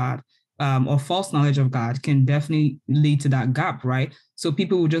knowledge of God, or false knowledge of God can definitely lead to that gap, right? So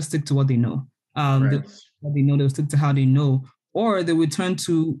people will just stick to what they know. Right. They'll stick to how they know, or they would turn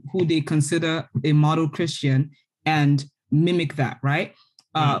to who they consider a model Christian and mimic that, right?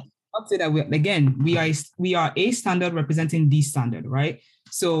 I'll say that we are a standard representing the standard, right?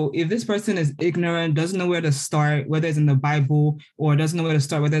 So if this person is ignorant, doesn't know where to start, whether it's in the Bible or doesn't know where to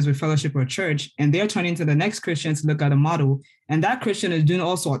start, whether it's with fellowship or church, and they're turning to the next Christian to look at a model, and that Christian is doing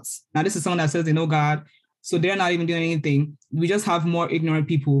all sorts. Now, this is someone that says they know God, so they're not even doing anything. We just have more ignorant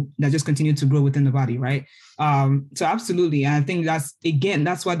people that just continue to grow within the body, right? So absolutely. And I think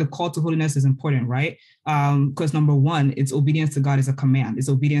that's why the call to holiness is important, right? Because number one, it's obedience to God is a command. It's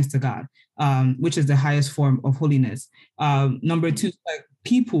obedience to God, which is the highest form of holiness. Number two,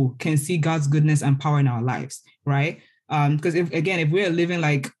 people can see God's goodness and power in our lives, right? Because if we're living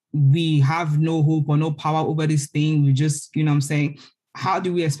like we have no hope or no power over this thing. We just, you know what I'm saying? How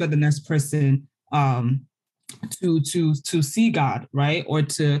do we expect the next person to see God, right? Or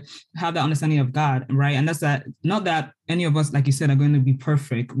to have that understanding of God, right? And that's that, not that any of us, like you said, are going to be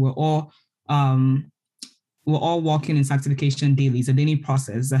perfect. We're all walking in sanctification daily. It's a daily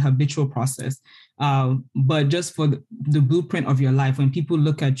process, a habitual process. But just for the blueprint of your life, when people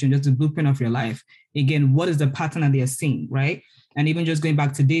look at you, just the blueprint of your life, again, what is the pattern that they are seeing, right? And even just going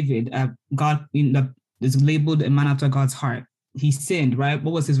back to David, God is labeled a man after God's heart. He sinned, right?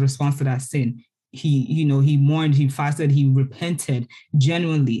 What was his response to that sin? He mourned, he fasted, he repented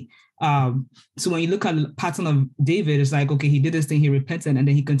genuinely. So when you look at the pattern of David, it's like, okay, he did this thing, he repented, and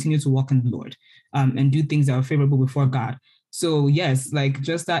then he continued to walk in the Lord and do things that are favorable before God. So yes, like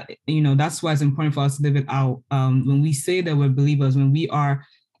just that, that's why it's important for us to live it out. When we say that we're believers, when we are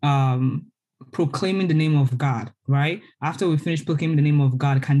proclaiming the name of God, right? After we finish proclaiming the name of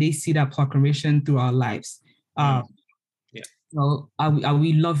God, can they see that proclamation through our lives? So are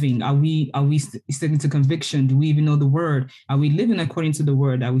we loving? Are we sticking to conviction? Do we even know the word? Are we living according to the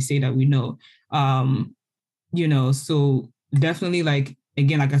word that we say that we know? So definitely, like,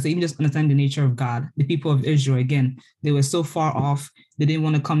 again, like I said, even just understand the nature of God. The people of Israel, again, they were so far off. They didn't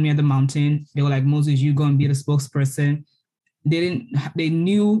want to come near the mountain. They were like, Moses, you go and be the spokesperson. They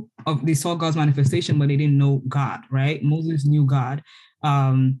saw God's manifestation, but they didn't know God, right? Moses knew God,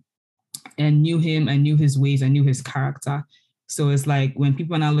 and knew him and knew his ways and knew his character. So it's like when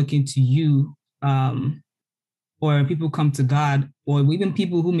people are not looking to you, or people come to God, or even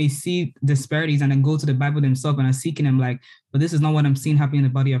people who may see disparities and then go to the Bible themselves and are seeking them, like, but this is not what I'm seeing happening in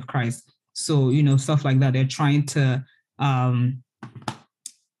the body of Christ. So, stuff like that. They're trying to put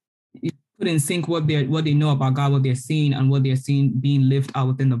in sync what they know about God, what they're seeing, and what they're seeing being lived out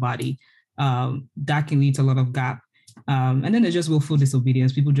within the body. That can lead to a lot of gap. And then there's just willful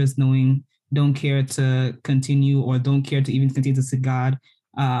disobedience. People just don't care to continue, or don't care to even continue to seek God.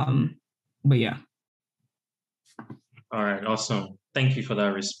 But yeah. All right, awesome. Thank you for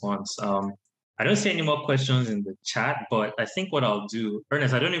that response. I don't see any more questions in the chat, but I think what I'll do,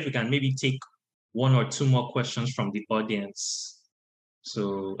 Ernest, I don't know if we can maybe take one or two more questions from the audience.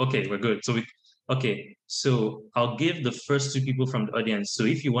 So, okay, we're good. So I'll give the first two people from the audience. So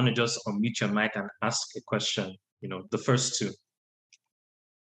if you want to just unmute your mic and ask a question, the first two.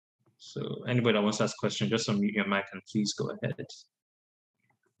 So anybody that wants to ask a question, just unmute your mic and please go ahead.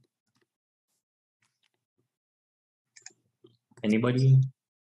 Anybody?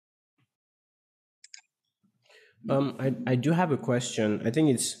 I do have a question. I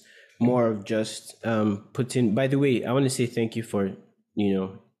think it's more of just putting. By the way, I want to say thank you for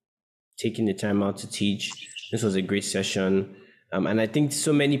taking the time out to teach. This was a great session, and I think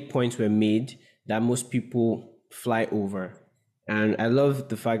so many points were made that most people fly over. And I love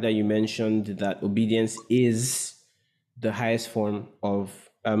the fact that you mentioned that obedience is the highest form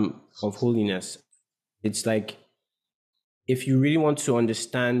of holiness. It's like, if you really want to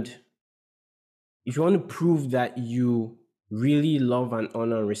understand, if you want to prove that you really love and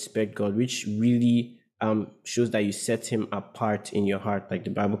honor and respect God, which really shows that you set him apart in your heart, like the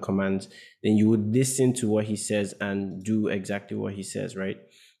Bible commands, then you would listen to what he says and do exactly what he says, right?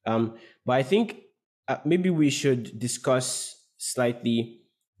 But I think maybe we should discuss slightly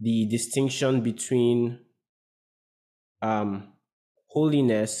the distinction between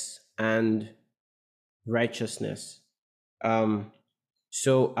holiness and righteousness.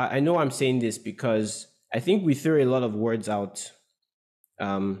 So I know I'm saying this because I think we throw a lot of words out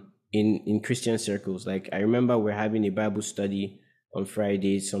in Christian circles. Like, I remember we're having a Bible study on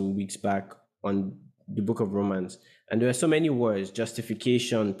Friday some weeks back on the book of Romans, and there are so many words: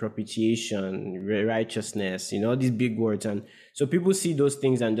 justification, propitiation, righteousness, all these big words. And so people see those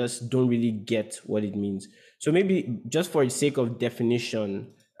things and just don't really get what it means. So maybe just for the sake of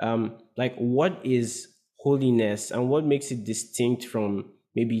definition, like, what is holiness and what makes it distinct from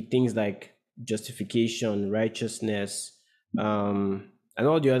maybe things like justification, righteousness, and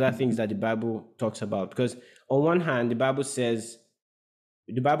all the other things that the Bible talks about? Because on one hand, the Bible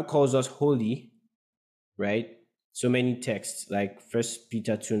calls us holy, right? So many texts, like 1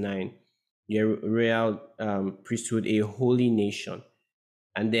 Peter 2:9, your royal priesthood, a holy nation.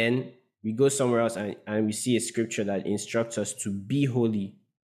 And then we go somewhere else and we see a scripture that instructs us to be holy.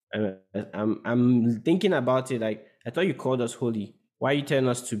 I'm thinking about it, like, I thought you called us holy. Why are you telling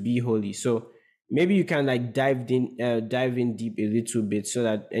us to be holy? So maybe you can like dive in deep a little bit so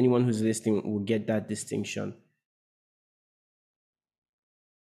that anyone who's listening will get that distinction.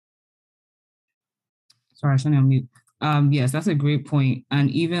 Sorry, I shouldn't unmute. Yes, that's a great point. And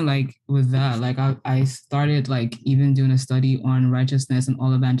even like with that, like I started like even doing a study on righteousness and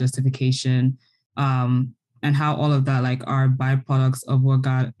all of that and justification, and how all of that like are byproducts of what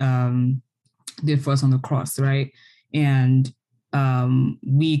God did for us on the cross, right? And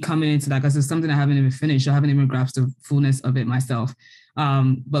we coming into that because it's something I haven't even finished. I haven't even grasped the fullness of it myself.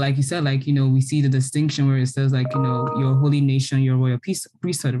 But like you said, like, we see the distinction where it says like, your holy nation, your royal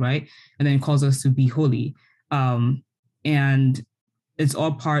priesthood, right? And then it calls us to be holy. And it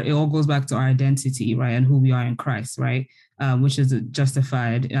all goes back to our identity, right? And who we are in Christ, right? Which is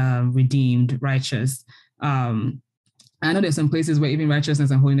justified, redeemed, righteous. I know there's some places where even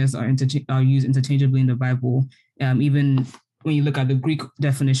righteousness and holiness are used interchangeably in the Bible. Even when you look at the Greek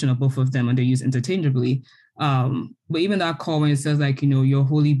definition of both of them, and they're used interchangeably. But even that call when it says like, you're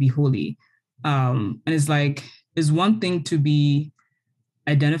holy, be holy. And it's like, it's one thing to be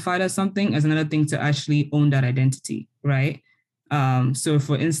identified as something, as another thing to actually own that identity, right? So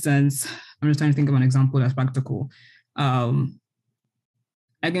for instance, I'm just trying to think of an example that's practical. I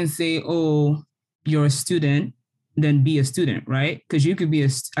can say, oh, you're a student, then be a student, right? Because you could be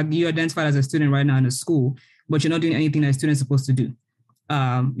you identified as a student right now in a school, but you're not doing anything that a student's supposed to do.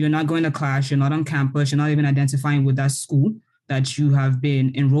 You're not going to class, you're not on campus, you're not even identifying with that school that you have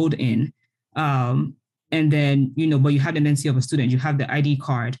been enrolled in. And then, but you have the identity of a student, you have the ID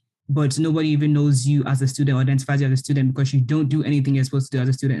card, but nobody even knows you as a student or identifies you as a student because you don't do anything you're supposed to do as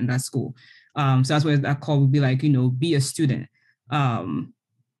a student in that school. So that's why that call would be like, be a student.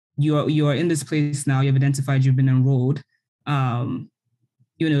 You are in this place now, you've identified, you've been enrolled. The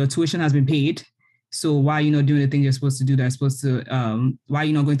tuition has been paid. So why are you not doing the thing you're supposed to do why are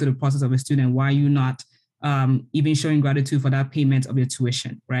you not going through the process of a student? Why are you not even showing gratitude for that payment of your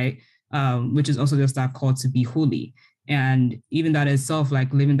tuition, right? Which is also just that call to be holy. And even that itself,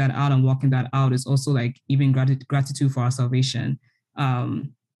 like living that out and walking that out is also like even gratitude for our salvation.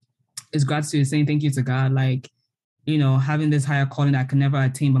 It's gratitude, saying thank you to God, like, having this higher calling that I can never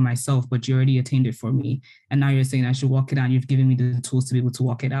attain by myself, but you already attained it for me. And now you're saying I should walk it out. And you've given me the tools to be able to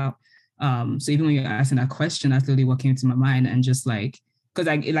walk it out. So even when you're asking that question, that's literally what came to my mind. And just like, because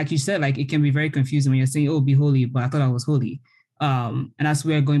like you said, like it can be very confusing when you're saying, oh, be holy, but I thought I was holy. And that's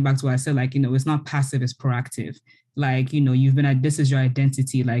where, going back to what I said, like, it's not passive, it's proactive. Like, you've been this is your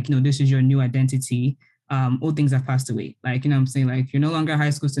identity. Like, this is your new identity. All things have passed away. Like, I'm saying, like, you're no longer a high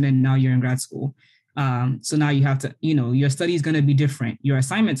school student, now you're in grad school. So now you have to, your study is going to be different. Your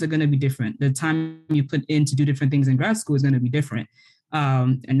assignments are going to be different. The time you put in to do different things in grad school is going to be different.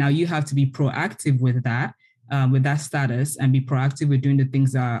 And now you have to be proactive with that status, and be proactive with doing the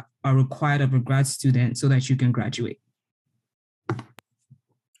things that are required of a grad student so that you can graduate.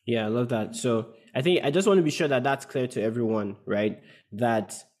 Yeah, I love that. So I think I just want to be sure that that's clear to everyone, right?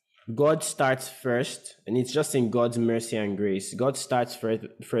 That God starts first, and it's just in God's mercy and grace. God starts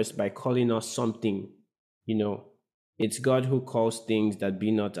first by calling us something. It's God who calls things that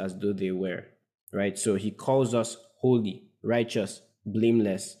be not as though they were, right? So he calls us holy, righteous,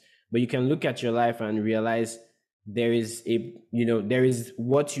 blameless. But you can look at your life and realize there is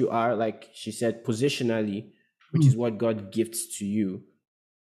what you are, like she said, positionally, which is what God gifts to you.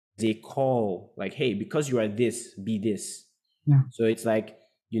 They call like, hey, because you are this, be this. Yeah. So it's like,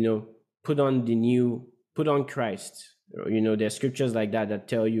 put on Christ. There's scriptures like that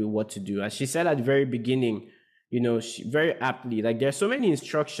tell you what to do. As she said at the very beginning, she very aptly, like there's so many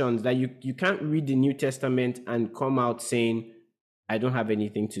instructions that you can't read the New Testament and come out saying, I don't have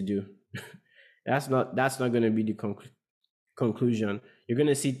anything to do. That's not going to be the conclusion. You're going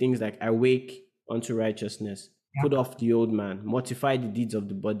to see things like awake unto righteousness, put off the old man, mortify the deeds of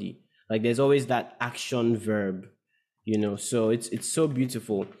the body. Like there's always that action verb, so it's so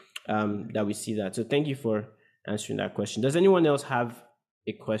beautiful that we see that. So thank you for answering that question. Does anyone else have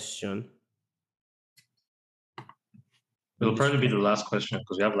a question? It'll probably be the last question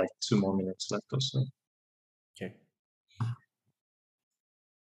because we have like 2 more minutes left or so. Okay.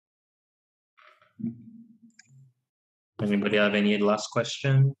 Anybody have any last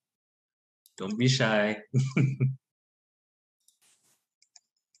question? Don't be shy.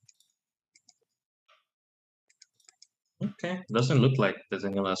 Okay, doesn't look like there's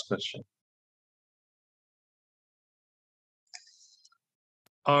any last question.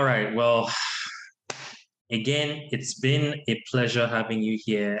 All right, well, again, it's been a pleasure having you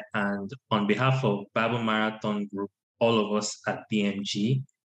here. And on behalf of Bible Marathon Group, all of us at BMG,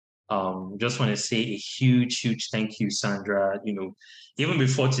 just want to say a huge thank you, Sandra. Even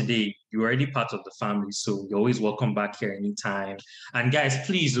before today, you're already part of the family, so you're always welcome back here anytime. And guys,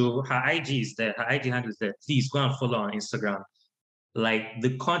 please, her IG is there, her IG handle is there. Please go and follow her on Instagram. Like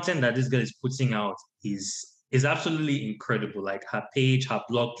the content that this girl is putting out is is absolutely incredible. Like her page, her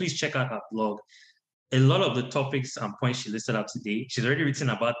blog, please check out her blog. A lot of the topics and points she listed out today, she's already written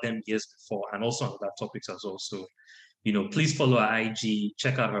about them years before, and also on other topics as well. So, please follow her IG,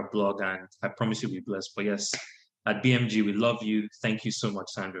 check out her blog, and I promise you'll be blessed. But yes, at BMG, we love you. Thank you so much,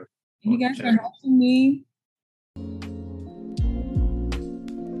 Sandra. You guys for having me.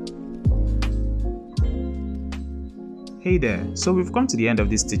 Hey there, so we've come to the end of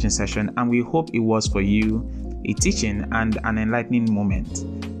this teaching session, and we hope it was for you a teaching and an enlightening moment.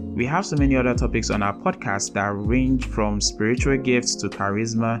 We have so many other topics on our podcast that range from spiritual gifts to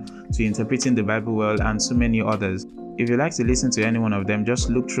charisma to interpreting the Bible well and so many others. If you'd like to listen to any one of them, just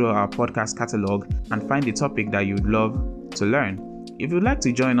look through our podcast catalog and find the topic that you'd love to learn. If you'd like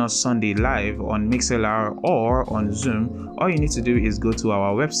to join us Sunday live on MixLR or on Zoom, all you need to do is go to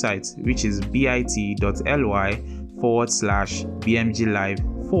our website, which is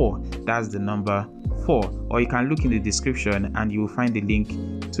bit.ly/BMGLive4. That's the number 4. Or you can look in the description and you will find the link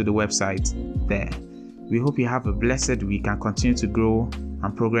to the website there. We hope you have a blessed week and continue to grow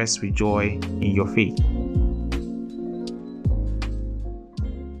and progress with joy in your faith.